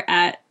lover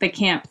at the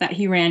camp that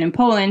he ran in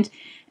Poland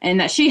and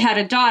that she had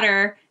a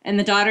daughter, and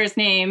the daughter's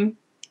name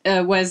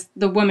was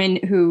the woman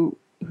who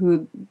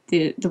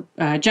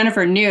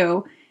Jennifer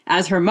knew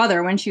as her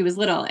mother when she was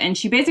little. And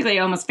she basically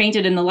almost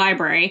fainted in the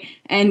library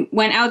and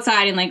went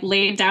outside and like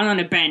laid down on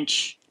a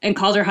bench and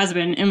called her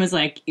husband and was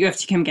like, you have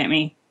to come get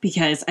me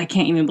because I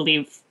can't even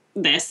believe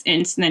this.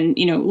 And then,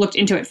 looked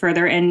into it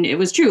further, and it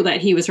was true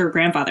that he was her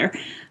grandfather.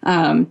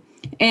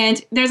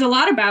 And there's a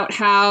lot about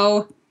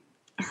how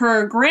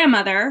her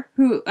grandmother,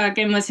 who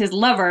again was his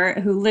lover,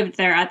 who lived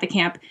there at the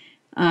camp,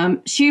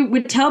 she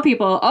would tell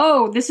people,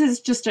 oh, this is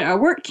just a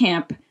work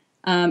camp.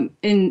 And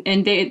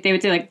they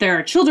would say, like, there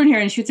are children here.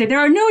 And she would say, there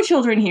are no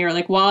children here.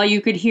 Like, while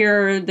you could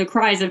hear the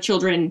cries of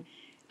children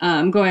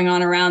going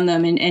on around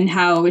them, and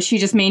how she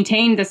just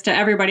maintained this to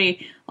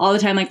everybody all the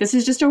time. Like, this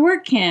is just a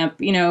work camp,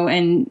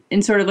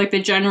 and sort of like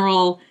the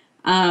general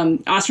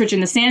ostrich in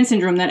the sand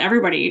syndrome that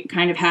everybody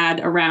kind of had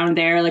around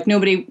there. Like,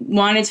 nobody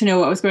wanted to know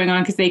what was going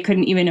on because they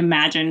couldn't even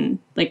imagine,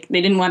 like,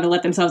 they didn't want to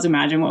let themselves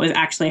imagine what was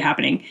actually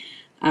happening.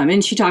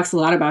 And she talks a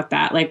lot about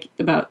that, like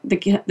about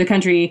the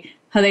country,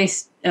 how they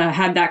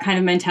had that kind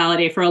of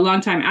mentality for a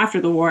long time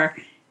after the war.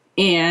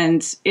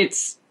 And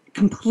it's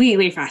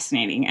completely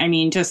fascinating. I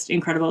mean, just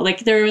incredible.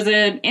 Like, there was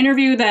an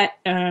interview that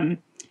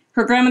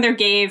her grandmother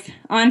gave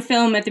on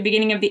film at the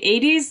beginning of the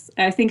 80s.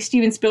 I think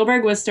Steven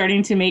Spielberg was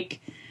starting to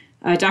make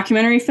a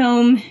documentary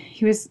film.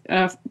 He was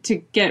to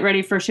get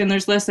ready for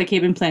Schindler's List. Like, he'd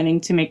been planning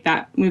to make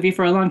that movie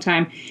for a long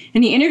time.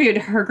 And he interviewed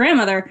her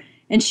grandmother,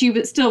 and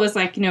she still was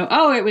like,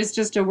 oh, it was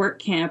just a work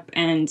camp.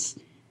 And,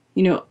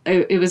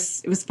 it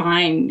was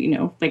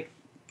fine, like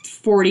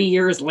 40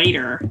 years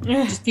later.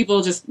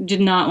 People just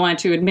did not want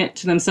to admit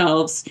to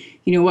themselves,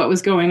 what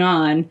was going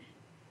on.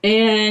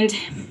 And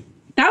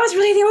that was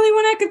really the only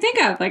one I could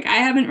think of. Like, I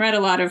haven't read a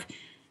lot of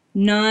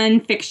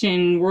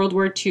nonfiction World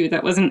War II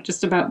that wasn't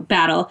just about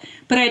battle,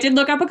 but I did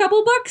look up a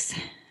couple books,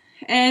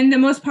 and the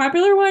most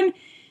popular one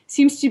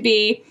seems to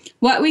be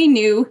What We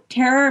Knew: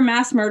 Terror,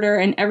 Mass Murder,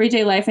 and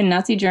Everyday Life in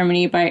Nazi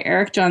Germany by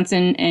Eric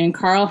Johnson and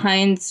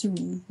Karl-Heinz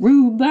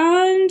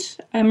Ruband.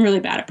 I'm really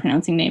bad at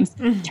pronouncing names.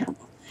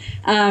 Terrible.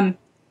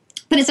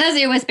 But it says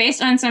it was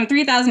based on some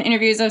 3,000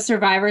 interviews of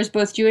survivors,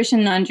 both Jewish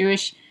and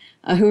non-Jewish,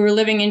 who were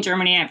living in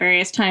Germany at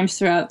various times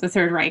throughout the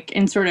Third Reich,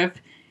 and sort of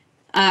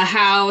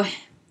how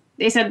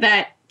they said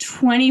that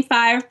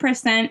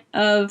 25%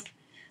 of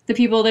the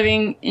people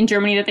living in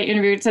Germany that they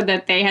interviewed said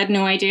that they had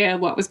no idea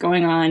what was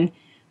going on.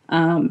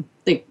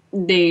 They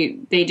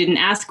didn't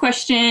ask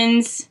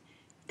questions.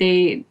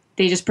 They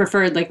just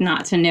preferred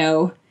not to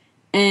know.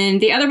 And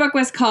the other book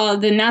was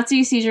called The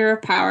Nazi Seizure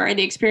of Power: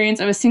 The Experience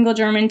of a Single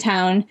German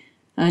Town,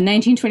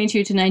 1922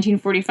 to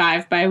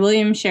 1945, by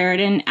William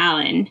Sheridan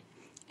Allen.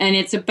 And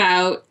it's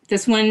about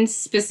this one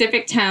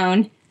specific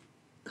town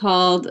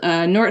called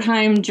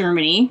Northeim,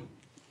 Germany,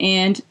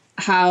 and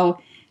how,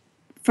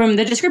 from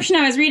the description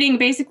I was reading,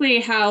 basically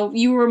how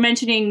you were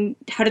mentioning,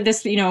 how did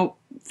this,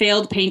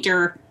 failed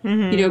painter,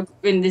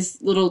 in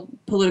this little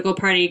political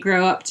party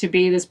grow up to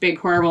be this big,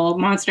 horrible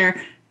monster.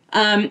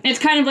 It's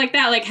kind of like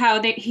that, like how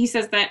he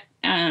says that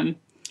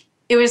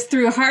it was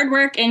through hard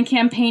work and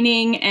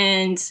campaigning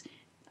and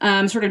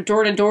sort of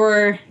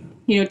door-to-door,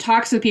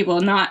 talks with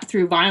people, not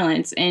through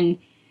violence. And it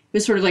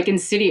was sort of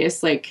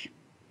insidious,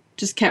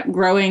 just kept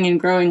growing and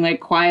growing,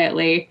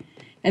 quietly.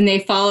 And they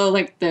follow,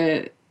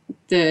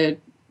 the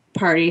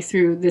party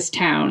through this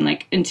town,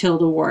 until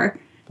the war.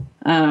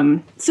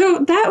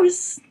 So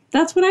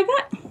that's what I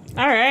got.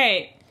 All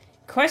right.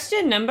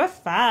 Question number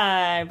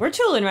 5. We're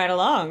tooling right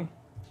along.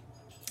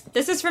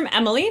 This is from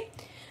Emily.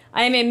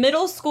 I am a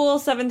middle school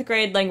 7th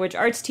grade language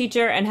arts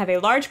teacher and have a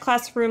large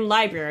classroom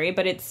library,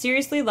 but it's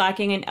seriously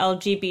lacking in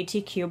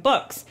LGBTQ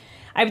books.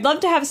 I'd love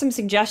to have some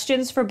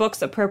suggestions for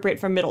books appropriate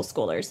for middle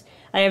schoolers.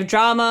 I have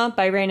Drama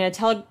by Raina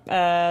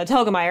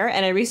Telgemeier,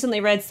 and I recently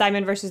read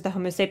Simon versus the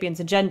Homo Sapiens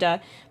Agenda,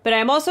 but I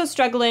am also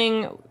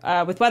struggling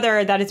with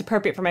whether that is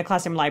appropriate for my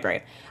classroom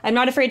library. I'm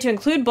not afraid to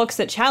include books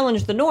that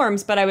challenge the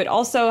norms, but I would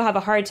also have a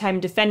hard time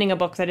defending a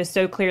book that is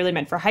so clearly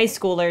meant for high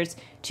schoolers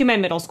to my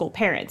middle school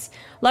parents.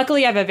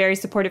 Luckily, I have a very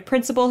supportive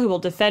principal who will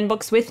defend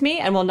books with me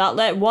and will not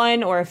let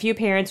one or a few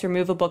parents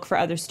remove a book for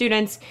other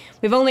students.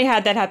 We've only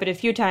had that happen a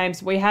few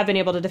times. We have been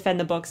able to defend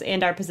the books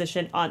and our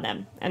position on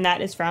them. And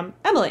that is from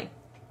Emily.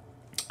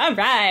 All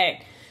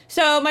right.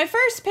 So my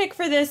first pick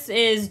for this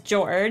is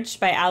George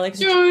by Alex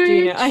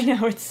Juno. I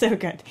know, it's so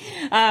good.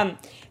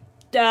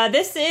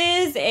 This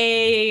is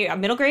a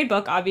middle grade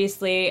book,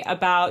 obviously,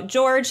 about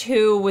George,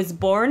 who was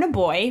born a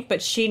boy,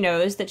 but she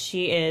knows that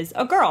she is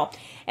a girl.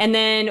 And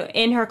then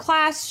in her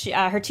class,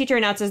 her teacher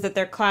announces that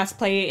their class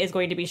play is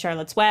going to be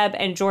Charlotte's Web,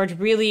 and George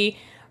really,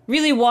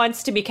 really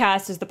wants to be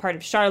cast as the part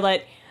of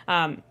Charlotte.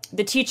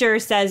 The teacher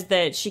says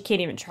that she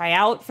can't even try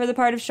out for the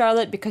part of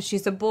Charlotte because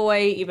she's a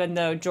boy, even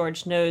though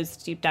George knows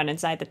deep down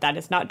inside that that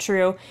is not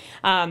true.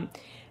 And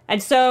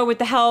so with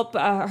the help,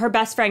 her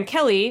best friend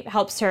Kelly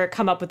helps her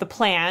come up with a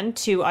plan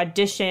to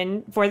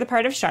audition for the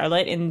part of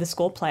Charlotte in the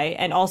school play.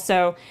 And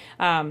also,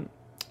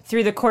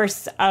 through the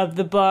course of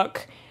the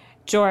book,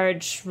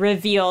 George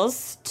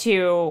reveals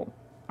to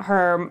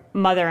her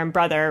mother and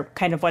brother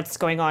kind of what's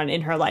going on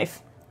in her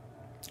life,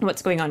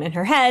 what's going on in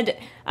her head,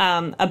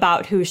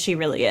 about who she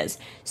really is.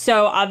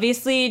 So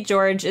obviously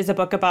George is a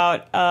book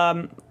about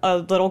a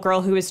little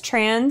girl who is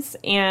trans,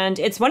 and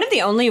it's one of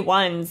the only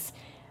ones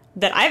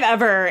that I've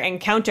ever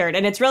encountered,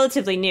 and it's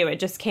relatively new. It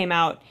just came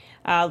out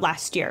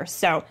last year.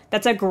 So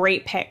that's a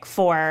great pick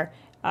for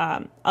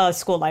a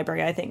school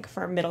library, I think,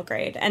 for middle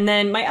grade. And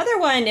then my other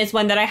one is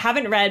one that I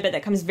haven't read, but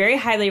that comes very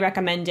highly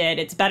recommended.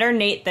 It's Better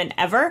Nate Than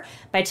Ever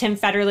by Tim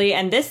Federle.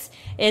 And this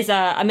is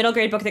a middle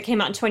grade book that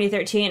came out in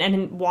 2013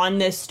 and won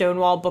the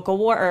Stonewall Book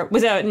Award, or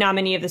was a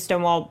nominee of the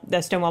Stonewall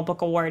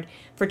Book Award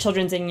for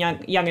children's and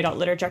young adult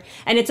literature.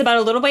 And it's about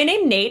a little boy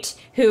named Nate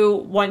who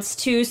wants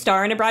to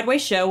star in a Broadway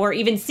show or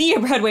even see a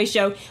Broadway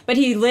show, but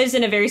he lives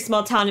in a very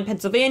small town in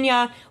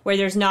Pennsylvania where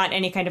there's not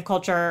any kind of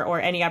culture or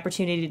any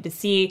opportunity to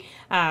see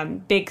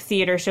big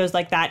theater shows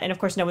like that. And of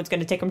course, no one's going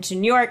to take him to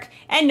New York,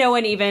 and no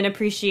one even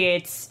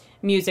appreciates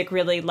music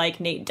really like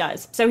Nate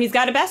does. So he's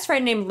got a best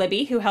friend named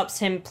Libby who helps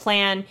him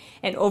plan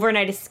an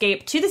overnight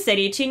escape to the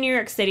city, to New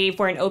York City,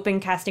 for an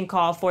open casting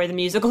call for the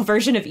musical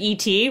version of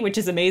E.T., which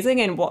is amazing.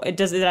 And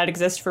does that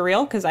exist for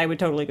real? Because I would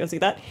totally go see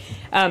that.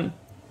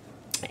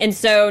 And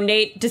so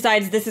Nate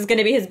decides this is going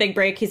to be his big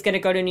break. He's going to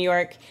go to New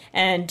York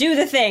and do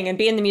the thing and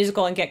be in the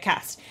musical and get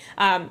cast.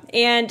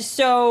 And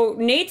so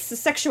Nate's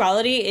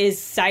sexuality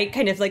is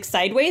kind of like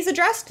sideways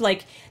addressed.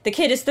 Like, the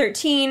kid is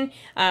 13,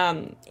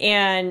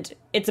 and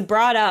it's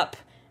brought up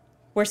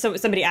where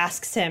somebody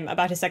asks him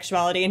about his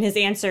sexuality, and his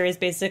answer is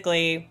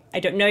basically, I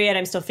don't know yet,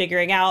 I'm still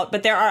figuring out.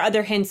 But there are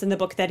other hints in the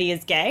book that he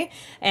is gay.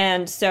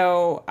 And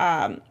so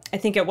I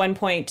think at one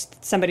point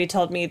somebody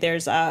told me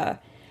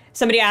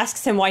somebody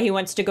asks him why he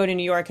wants to go to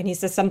New York, and he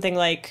says something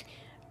like,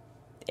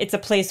 it's a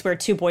place where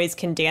two boys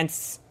can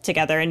dance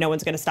together and no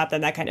one's going to stop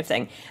them, that kind of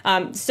thing.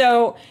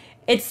 So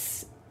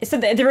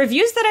the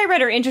reviews that I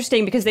read are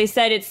interesting because they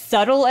said it's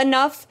subtle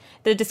enough,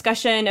 the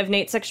discussion of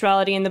Nate's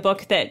sexuality in the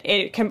book, that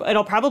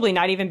it'll probably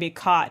not even be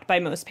caught by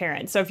most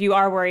parents. So if you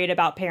are worried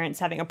about parents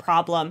having a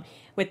problem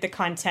with the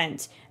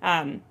content,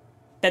 then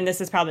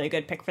this is probably a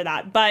good pick for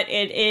that. But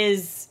it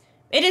is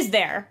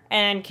there,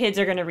 and kids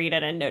are going to read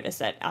it and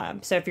notice it.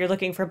 So if you're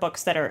looking for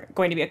books that are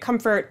going to be a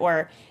comfort,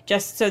 or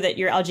just so that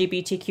your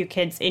LGBTQ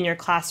kids in your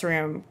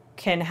classroom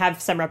can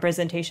have some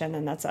representation,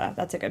 then that's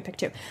a good pick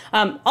too.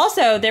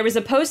 Also, there was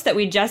a post that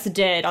we just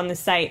did on the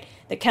site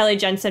that Kelly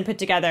Jensen put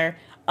together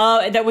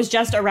that was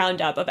just a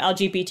roundup of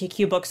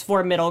LGBTQ books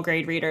for middle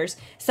grade readers.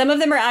 Some of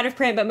them are out of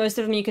print, but most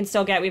of them you can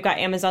still get. We've got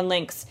Amazon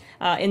links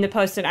in the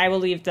post, and I will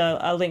leave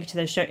a link to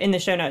the show in the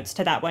show notes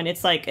to that one.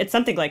 It's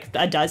something like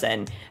a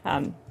dozen,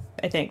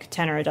 I think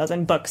 10 or a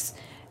dozen books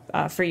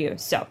for you.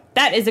 So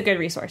that is a good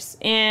resource.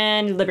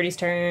 And Liberty's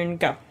turn,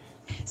 go.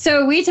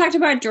 So we talked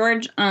about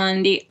George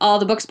on the All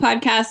the Books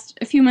podcast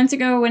a few months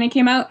ago when it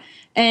came out.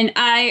 And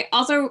I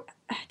also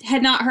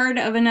had not heard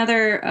of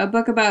another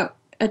book about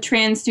a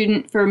trans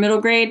student for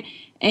middle grade.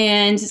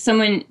 And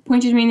someone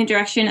pointed me in the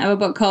direction of a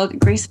book called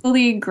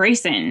Gracefully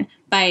Grayson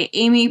by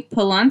Amy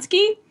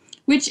Polanski,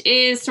 which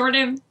is sort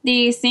of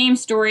the same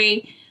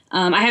story.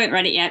 I haven't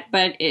read it yet,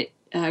 but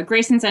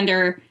Grayson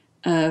Sender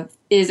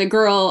is a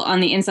girl on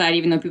the inside,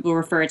 even though people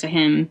refer to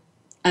him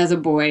as a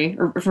boy,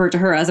 or refer to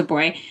her as a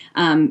boy.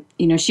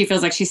 She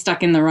feels like she's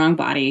stuck in the wrong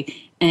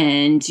body,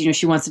 and,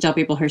 she wants to tell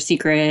people her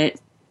secret,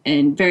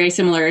 and very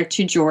similar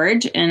to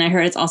George. And I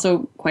heard it's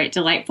also quite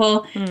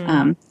delightful.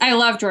 I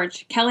love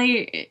George.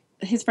 Kelly,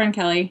 his friend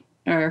Kelly,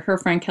 or her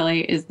friend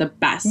Kelly, is the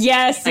best.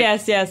 Yes.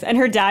 And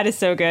her dad is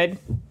so good.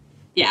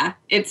 Yeah,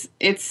 it's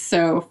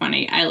so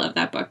funny. I love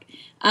that book.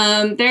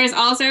 There's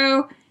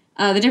also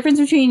The Difference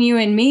Between You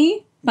and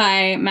Me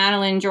by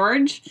Madeline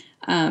George,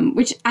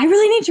 which I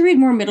really need to read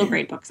more middle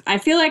grade books. I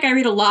feel like I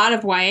read a lot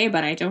of YA,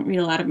 but I don't read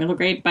a lot of middle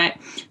grade. But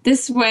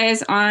this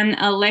was on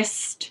a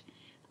list,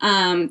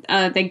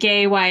 the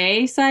gay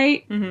YA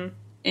site,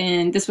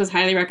 and this was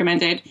highly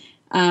recommended,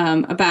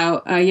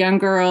 about a young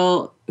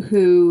girl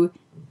who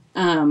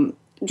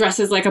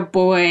dresses like a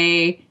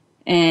boy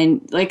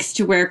and likes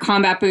to wear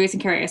combat boots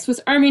and carry a Swiss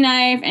Army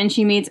knife, and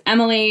she meets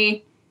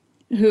Emily,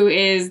 who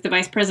is the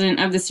vice president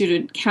of the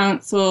student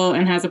council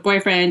and has a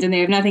boyfriend, and they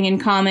have nothing in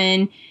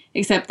common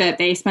except that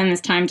they spend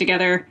this time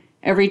together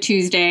every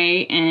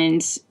Tuesday,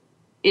 and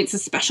it's a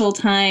special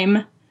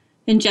time.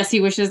 And Jesse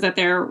wishes that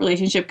their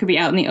relationship could be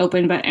out in the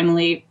open, but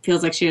Emily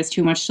feels like she has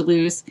too much to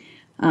lose.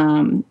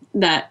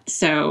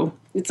 So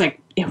it's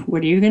like,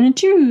 what are you going to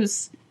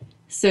choose?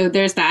 So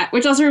there's that,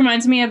 which also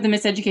reminds me of The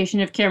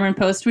Miseducation of Cameron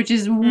Post, which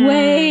is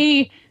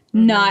way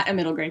not a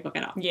middle grade book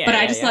at all. Yeah, but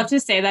I just love to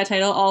say that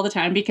title all the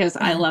time because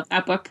I love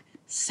that book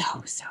so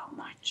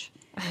much.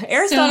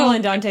 Aristotle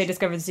and Dante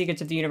Discover the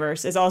Secrets of the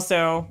Universe is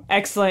also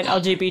excellent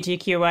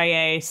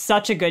LGBTQIA.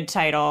 Such a good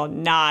title,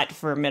 not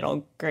for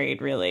middle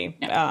grade, really.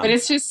 No, but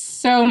it's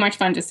just so much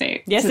fun to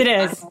say. Yes, it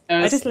is.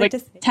 I just like to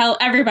say. Tell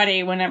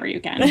everybody whenever you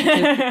can.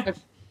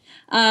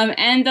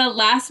 And the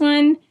last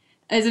one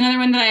is another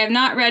one that I have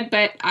not read,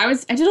 but I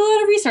did a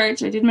lot of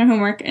research. I did my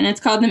homework, and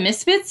it's called The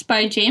Misfits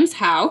by James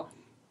Howe.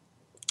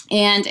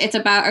 And it's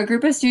about a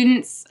group of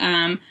students.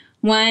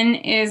 One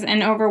is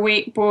an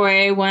overweight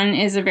boy. One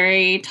is a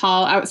very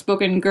tall,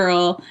 outspoken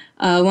girl.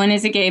 One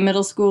is a gay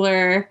middle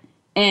schooler.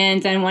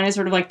 And then one is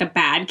sort of like the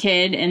bad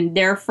kid, and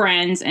they're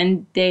friends,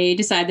 and they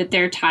decide that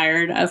they're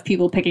tired of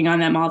people picking on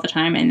them all the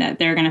time and that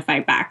they're going to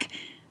fight back.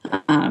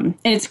 And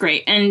it's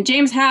great. And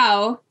James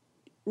Howe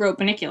wrote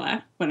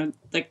Bunnicula, one of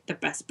like the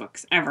best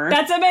books ever.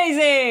 That's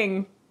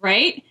amazing.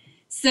 Right?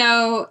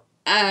 So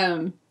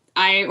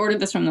I ordered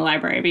this from the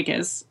library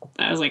because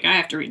I was like, I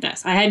have to read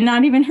this. I had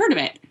not even heard of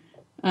it.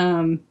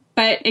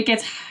 But it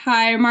gets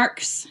high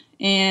marks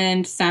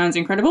and sounds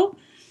incredible.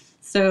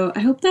 So I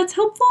hope that's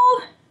helpful.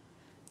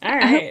 All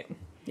right.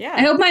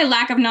 I hope my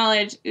lack of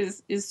knowledge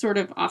is sort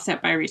of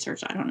offset by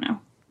research. I don't know.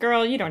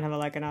 Girl, you don't have a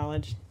lack of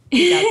knowledge.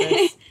 You got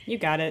this. You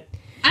got it.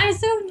 I'm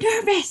so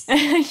nervous.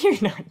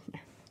 You're not.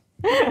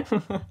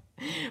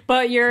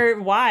 But you're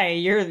a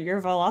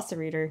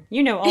velociraptor.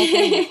 You know all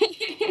things.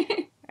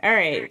 All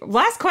right.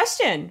 Last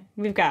question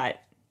we've got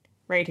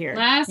right here.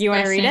 You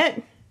want to read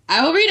it?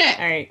 I will read it.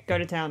 All right. Go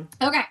to town.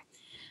 Okay.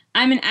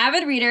 I'm an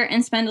avid reader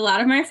and spend a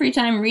lot of my free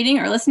time reading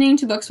or listening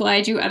to books while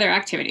I do other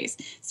activities.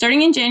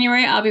 Starting in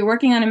January, I'll be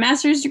working on a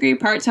master's degree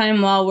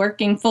part-time while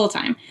working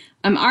full-time.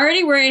 I'm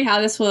already worried how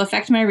this will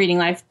affect my reading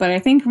life, but I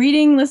think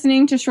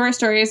listening to short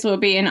stories will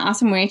be an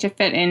awesome way to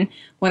fit in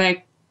what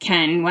I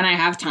can when I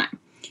have time.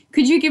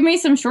 Could you give me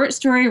some short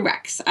story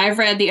recs? I've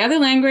read The Other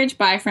Language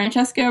by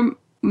Francesca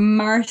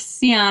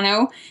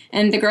Marciano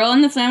and The Girl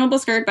in the Flammable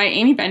Skirt by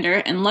Amy Bender,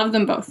 and love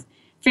them both.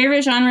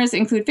 Favorite genres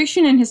include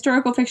fiction and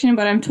historical fiction,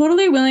 but I'm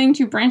totally willing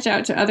to branch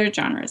out to other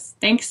genres.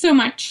 Thanks so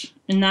much.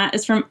 And that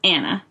is from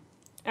Anna.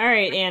 All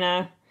right,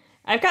 Anna.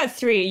 I've got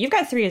 3. You've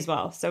got 3 as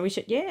well. So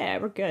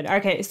we're good.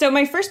 Okay. So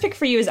my first pick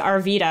for you is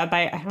Arvida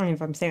by, I don't know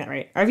if I'm saying that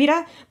right.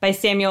 Arvida by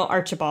Samuel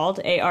Archibald,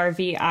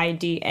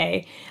 Arvida.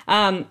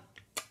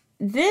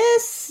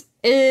 This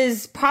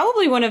is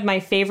probably one of my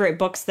favorite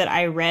books that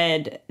I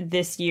read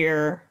this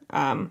year.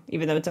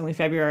 Even though it's only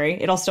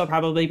February, it'll still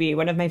probably be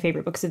one of my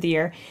favorite books of the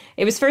year.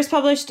 It was first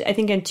published, I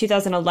think, in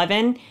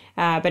 2011,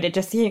 but it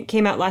just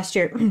came out last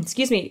year.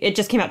 Excuse me. It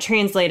just came out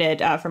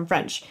translated from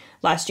French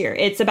last year.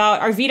 It's about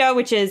Arvida,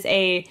 which is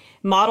a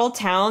model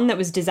town that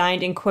was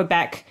designed in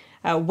Quebec,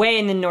 way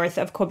in the north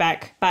of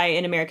Quebec by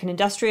an American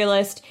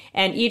industrialist.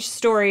 And each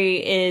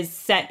story is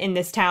set in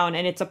this town,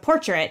 and it's a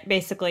portrait,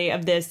 basically,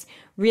 of this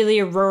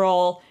really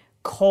rural,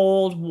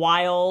 cold,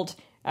 wild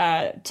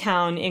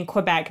town in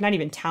Quebec. Not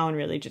even town,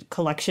 really, just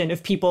collection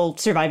of people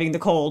surviving the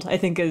cold, I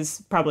think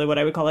is probably what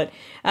I would call it.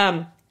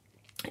 And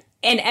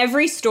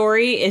every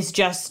story is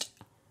just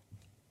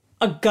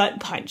a gut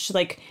punch.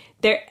 Like,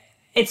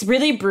 it's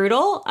really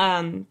brutal.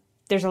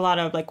 There's a lot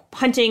of like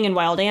hunting and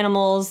wild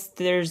animals.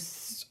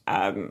 There's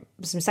some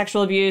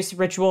sexual abuse,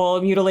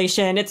 ritual,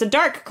 mutilation. It's a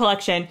dark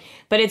collection,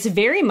 but it's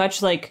very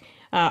much like,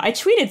 I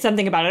tweeted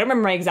something about it. I don't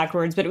remember my exact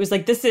words, but it was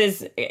like, this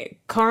is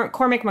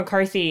Cormac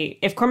McCarthy.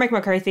 If Cormac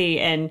McCarthy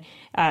and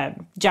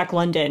Jack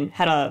London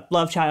had a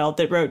love child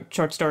that wrote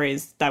short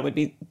stories, that would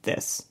be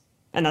this.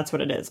 And that's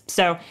what it is.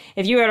 So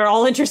if you are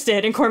all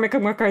interested in Cormac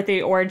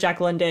McCarthy or Jack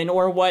London,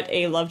 or what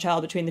a love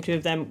child between the two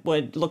of them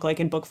would look like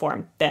in book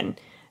form, then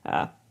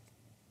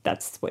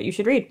that's what you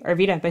should read.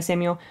 Arvida by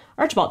Samuel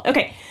Archibald.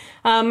 Okay.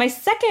 My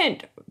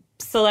second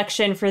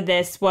selection for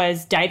this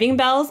was Diving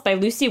Bells by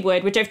Lucy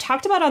Wood, which I've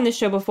talked about on this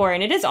show before,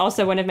 and it is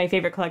also one of my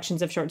favorite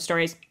collections of short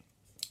stories.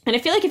 And I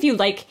feel like if you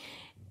like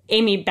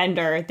Amy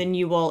Bender, then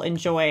you will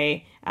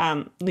enjoy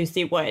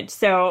Lucy Wood.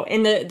 So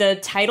in the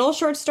title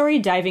short story,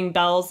 Diving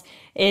Bells,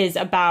 is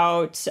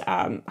about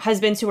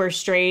husbands who are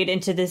strayed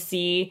into the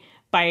sea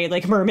by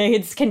like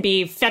mermaids, can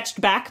be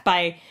fetched back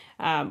by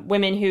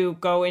women who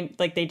go in,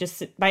 like they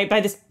just, by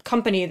this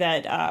company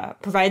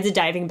that provides a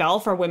diving bell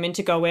for women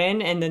to go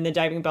in. And then the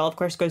diving bell, of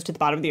course, goes to the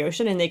bottom of the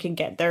ocean, and they can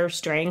get their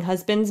straying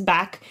husbands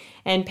back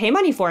and pay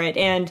money for it.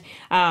 And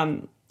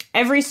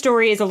every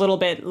story is a little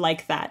bit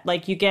like that.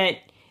 Like you get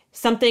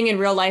something in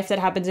real life that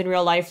happens in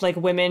real life, like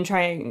women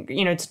trying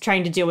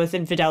to deal with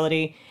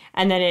infidelity.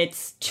 And then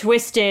it's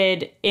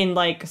twisted in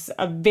like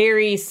a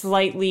very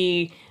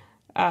slightly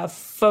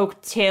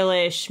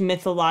folk-tale-ish,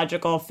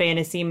 mythological,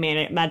 fantasy,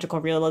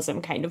 magical realism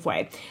kind of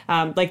way.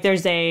 Like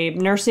there's a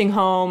nursing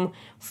home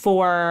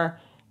for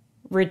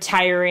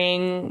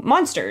retiring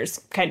monsters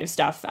kind of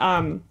stuff.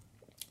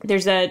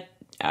 There's a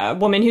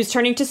woman who's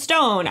turning to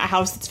stone, a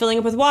house that's filling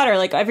up with water.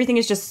 Like everything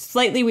is just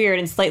slightly weird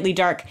and slightly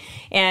dark.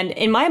 And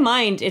in my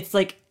mind, it's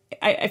like,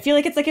 I feel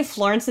like it's like if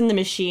Florence and the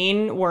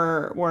Machine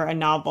were a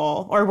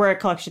novel, or were a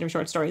collection of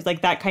short stories,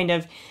 like that kind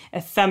of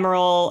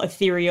ephemeral,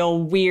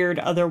 ethereal, weird,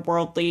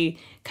 otherworldly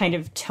kind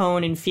of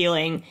tone and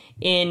feeling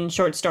in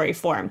short story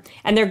form.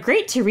 And they're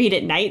great to read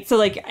at night. So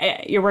like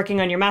you're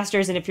working on your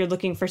master's, and if you're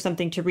looking for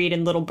something to read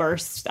in little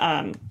bursts,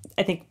 I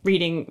think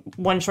reading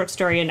one short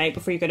story a night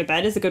before you go to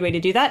bed is a good way to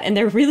do that. And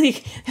they'll give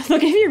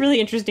you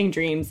really interesting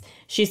dreams,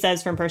 she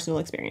says from personal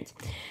experience.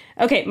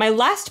 Okay, my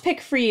last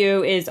pick for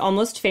you is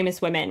Almost Famous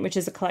Women, which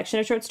is a collection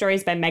of short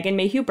stories by Megan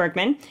Mayhew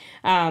Bergman.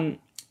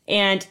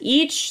 And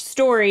each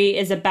story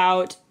is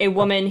about a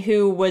woman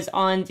who was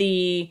on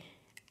the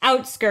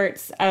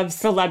outskirts of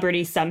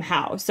celebrity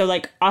somehow. So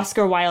like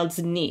Oscar Wilde's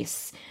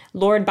niece,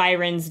 Lord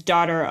Byron's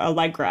daughter,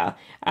 Allegra,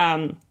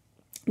 Edna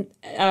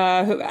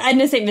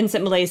St.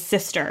 Vincent Millay's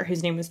sister,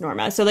 whose name was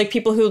Norma. So like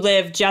people who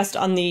live just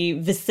on the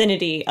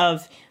vicinity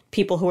of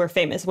people who were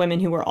famous,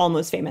 women who were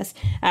almost famous.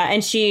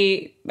 And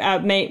she,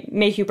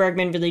 Mayhew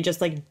Bergman, really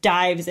just like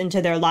dives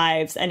into their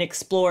lives and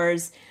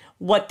explores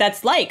what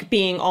that's like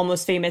being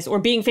almost famous, or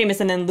being famous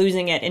and then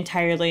losing it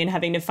entirely and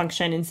having to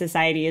function in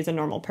society as a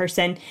normal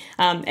person.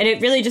 And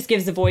it really just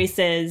gives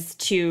voices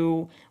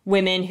to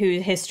women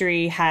whose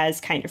history has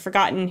kind of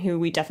forgotten, who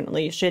we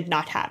definitely should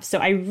not have. So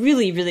I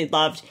really, really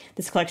loved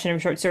this collection of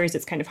short stories.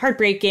 It's kind of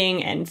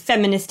heartbreaking and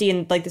feministy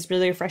in like this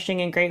really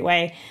refreshing and great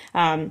way.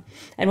 And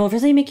will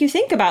really make you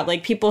think about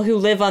like people who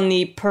live on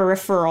the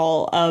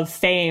peripheral of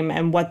fame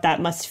and what that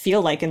must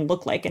feel like and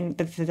look like, and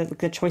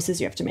the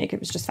choices you have to make. It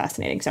was just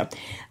fascinating. So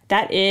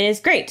that is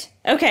great.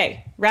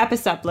 Okay, wrap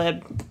us up,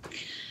 Lib.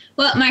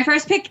 Well, my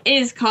first pick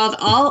is called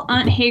All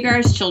Aunt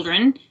Hagar's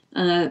Children.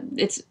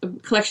 It's a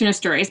collection of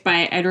stories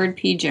by Edward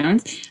P.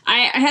 Jones.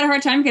 I had a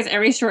hard time because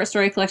every short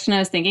story collection I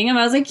was thinking of,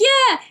 I was like,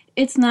 yeah,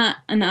 it's not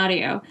an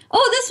audio.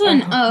 Oh, this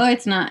one, oh,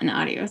 it's not an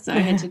audio. So I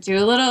had to do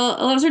a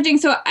little searching.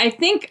 So I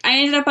think I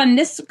ended up on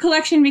this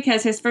collection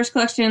because his first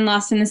collection,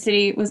 Lost in the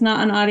City, was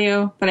not an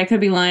audio, but I could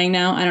be lying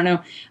now. I don't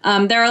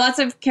know. There are lots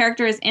of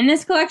characters in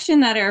this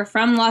collection that are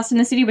from Lost in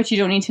the City, but you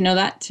don't need to know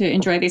that to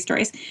enjoy these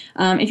stories.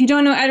 If you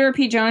don't know Edward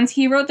P. Jones,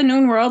 he wrote The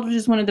Known World, which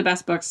is one of the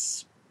best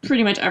books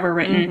pretty much ever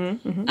written.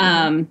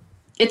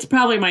 it's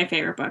probably my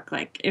favorite book.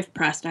 Like, if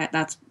pressed,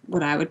 that's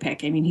what I would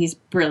pick. I mean, he's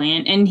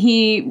brilliant. And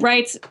he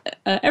writes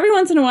every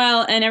once in a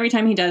while, and every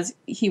time he does,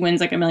 he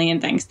wins like a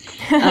million things.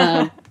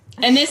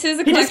 And this is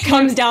a He just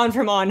comes down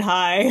from on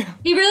high.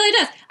 He really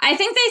does. I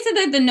think they said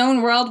that The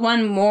Known World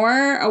won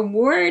more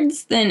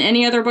awards than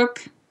any other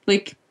book,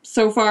 like,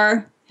 so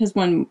far has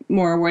won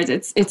more awards.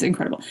 It's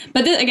incredible.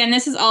 But again,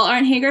 this is all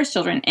Art Hagar's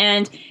children,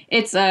 and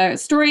it's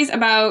stories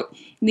about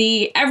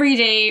the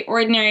everyday,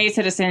 ordinary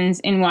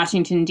citizens in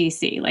Washington,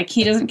 D.C. Like,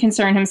 he doesn't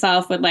concern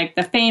himself with, like,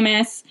 the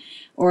famous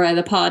or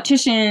the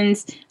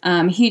politicians.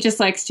 He just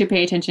likes to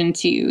pay attention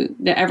to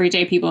the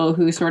everyday people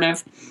who sort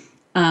of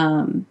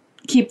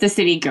keep the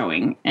city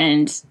going.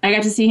 And I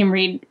got to see him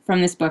read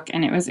from this book,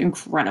 and it was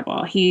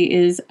incredible. He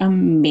is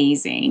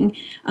amazing.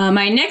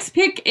 My next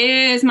pick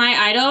is my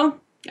idol.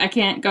 I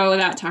can't go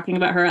without talking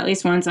about her at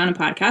least once on a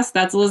podcast.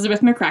 That's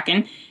Elizabeth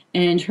McCracken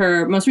and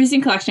her most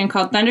recent collection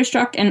called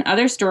Thunderstruck and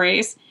Other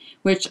Stories,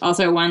 which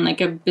also won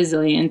like a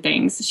bazillion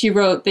things. She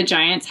wrote The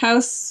Giant's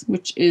House,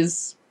 which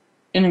is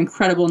an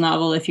incredible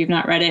novel. If you've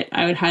not read it,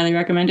 I would highly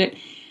recommend it.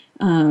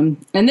 And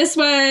this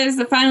was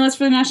the finalist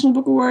for the National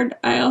Book Award,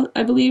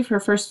 I believe.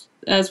 Her first,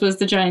 as was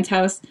The Giant's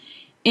House.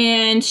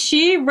 And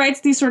she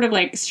writes these sort of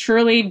like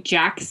Shirley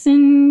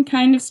Jackson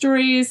kind of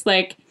stories.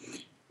 Like,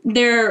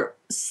 they're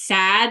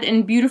sad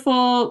and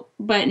beautiful,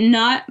 but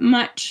not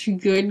much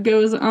good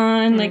goes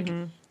on. Like,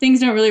 things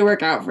don't really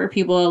work out for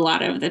people a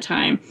lot of the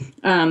time.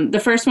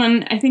 The first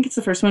one, I think it's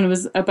the first one,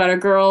 was about a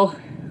girl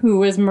who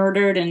was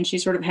murdered, and she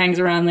sort of hangs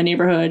around the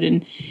neighborhood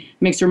and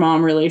makes her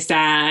mom really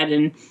sad.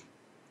 And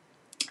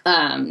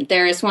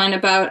there is one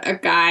about a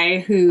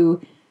guy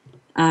who,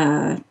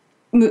 I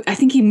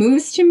think he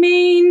moves to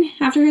Maine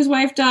after his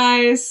wife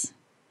dies.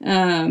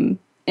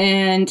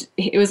 And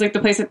it was like the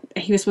place that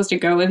he was supposed to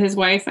go with his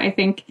wife, I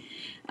think.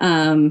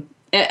 I'm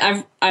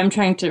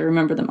trying to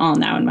remember them all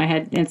now in my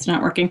head, and it's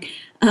not working.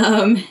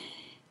 Elizabeth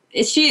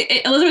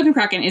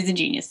McCracken is a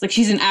genius. Like,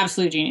 she's an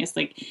absolute genius.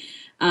 Like,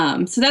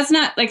 so that's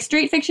not like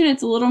straight fiction.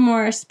 It's a little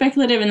more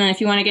speculative. And then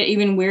if you want to get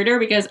even weirder,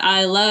 because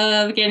I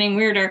love getting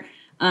weirder,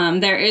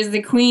 there is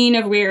the queen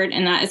of weird,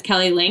 and that is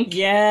Kelly Link.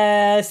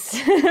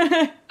 Yes.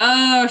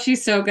 Oh,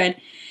 she's so good.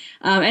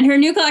 And her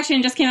new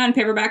collection just came out in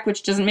paperback,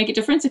 which doesn't make a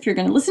difference if you're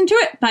going to listen to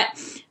it, but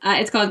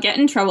it's called Get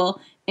in Trouble,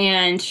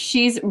 and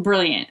she's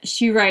brilliant.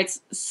 She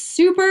writes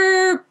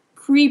super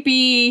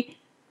creepy,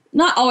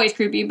 not always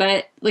creepy,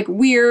 but like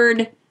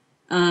weird,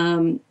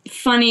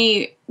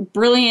 funny,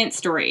 brilliant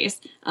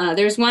stories.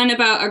 There's one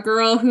about a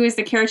girl who is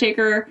the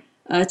caretaker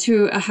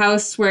to a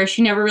house where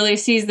she never really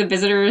sees the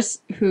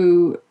visitors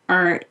who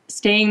are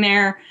staying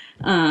there.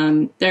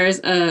 There's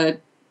a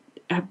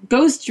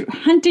ghost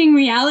hunting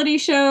reality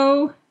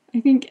show. I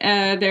think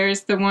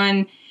there's the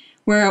one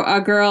where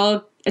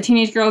a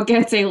teenage girl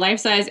gets a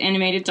life-size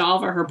animated doll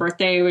for her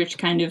birthday, which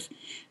kind of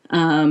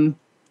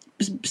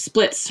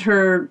splits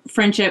her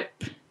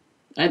friendship.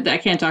 I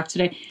can't talk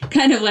today.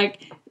 Kind of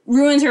like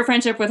ruins her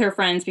friendship with her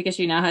friends because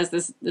she now has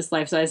this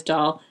life-size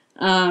doll.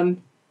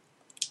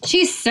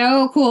 She's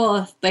so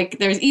cool. Like,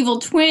 there's evil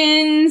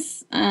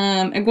twins,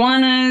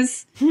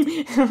 iguanas,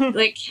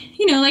 like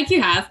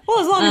you have. Well,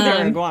 as long as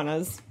they're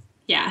iguanas.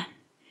 Yeah.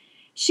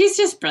 She's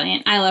just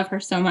brilliant. I love her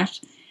so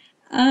much.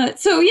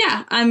 So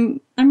yeah, I'm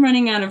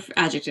running out of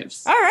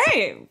adjectives. All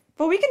right.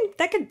 Well,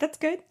 that's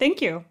good.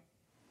 Thank you.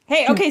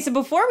 Hey, okay, so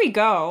before we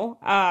go,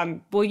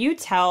 will you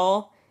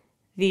tell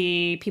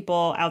the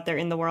people out there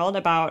in the world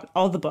about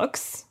all the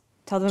books?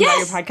 Tell them about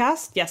your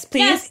podcast? Yes, please.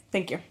 Yes.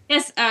 Thank you.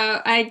 Yes,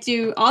 I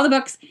do all the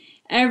books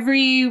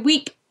every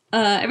week,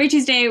 every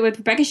Tuesday with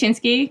Rebecca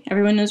Shinsky.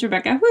 Everyone knows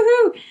Rebecca.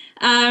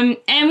 Woohoo!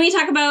 And we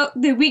talk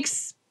about the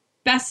week's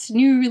best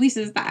new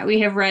releases that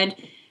we have read,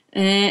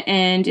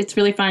 and it's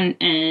really fun.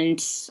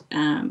 And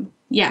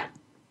yeah,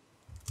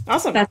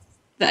 awesome.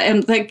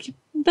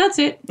 That's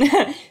it.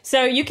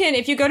 So you can,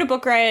 if you go to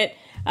Book Riot,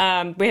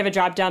 we have a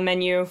drop-down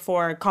menu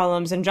for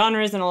columns and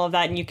genres and all of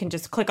that, and you can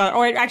just click on,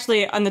 or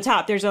actually on the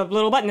top, there's a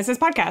little button that says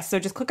podcast. So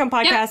just click on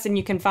podcast, and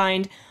you can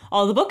find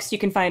all the books. You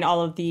can find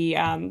all of the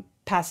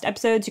past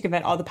episodes. You can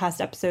find all the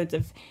past episodes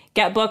of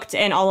Get Booked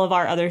and all of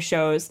our other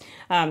shows.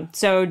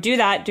 So do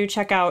that. Do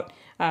check out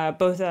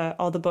both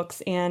all the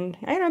books and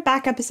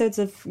back episodes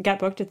of Get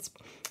Booked.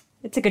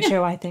 It's a good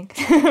show, I think.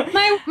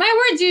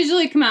 my words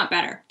usually come out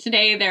better.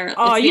 Today you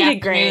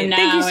did great.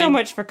 Thank you so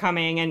much for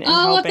coming and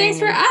helping. Well, thanks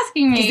for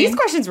asking me. These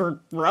questions were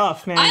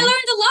rough, man. I learned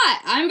a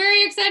lot. I'm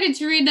very excited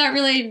to read that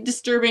really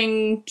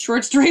disturbing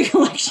short story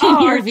collection.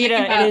 Oh,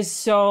 Arvita, it is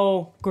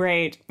so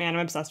great. Man, I'm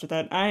obsessed with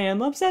it. I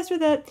am obsessed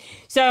with it.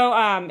 So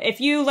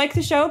if you like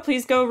the show,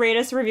 please go rate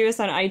us, review us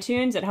on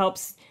iTunes. It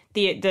helps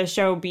the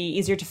show be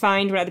easier to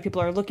find when other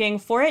people are looking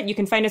for it. You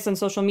can find us on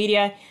social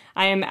media.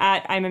 I'm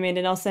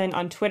Amanda Nelson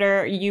on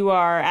Twitter. You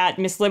are at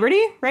Miss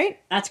Liberty, right?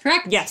 That's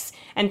correct. Yes.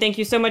 And thank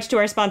you so much to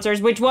our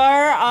sponsors, which were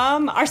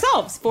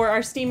ourselves for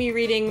our Steamy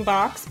Reading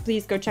box.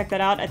 Please go check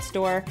that out at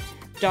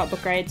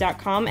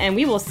store.bookriot.com. And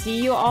we will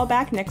see you all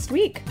back next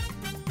week.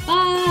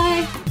 Bye.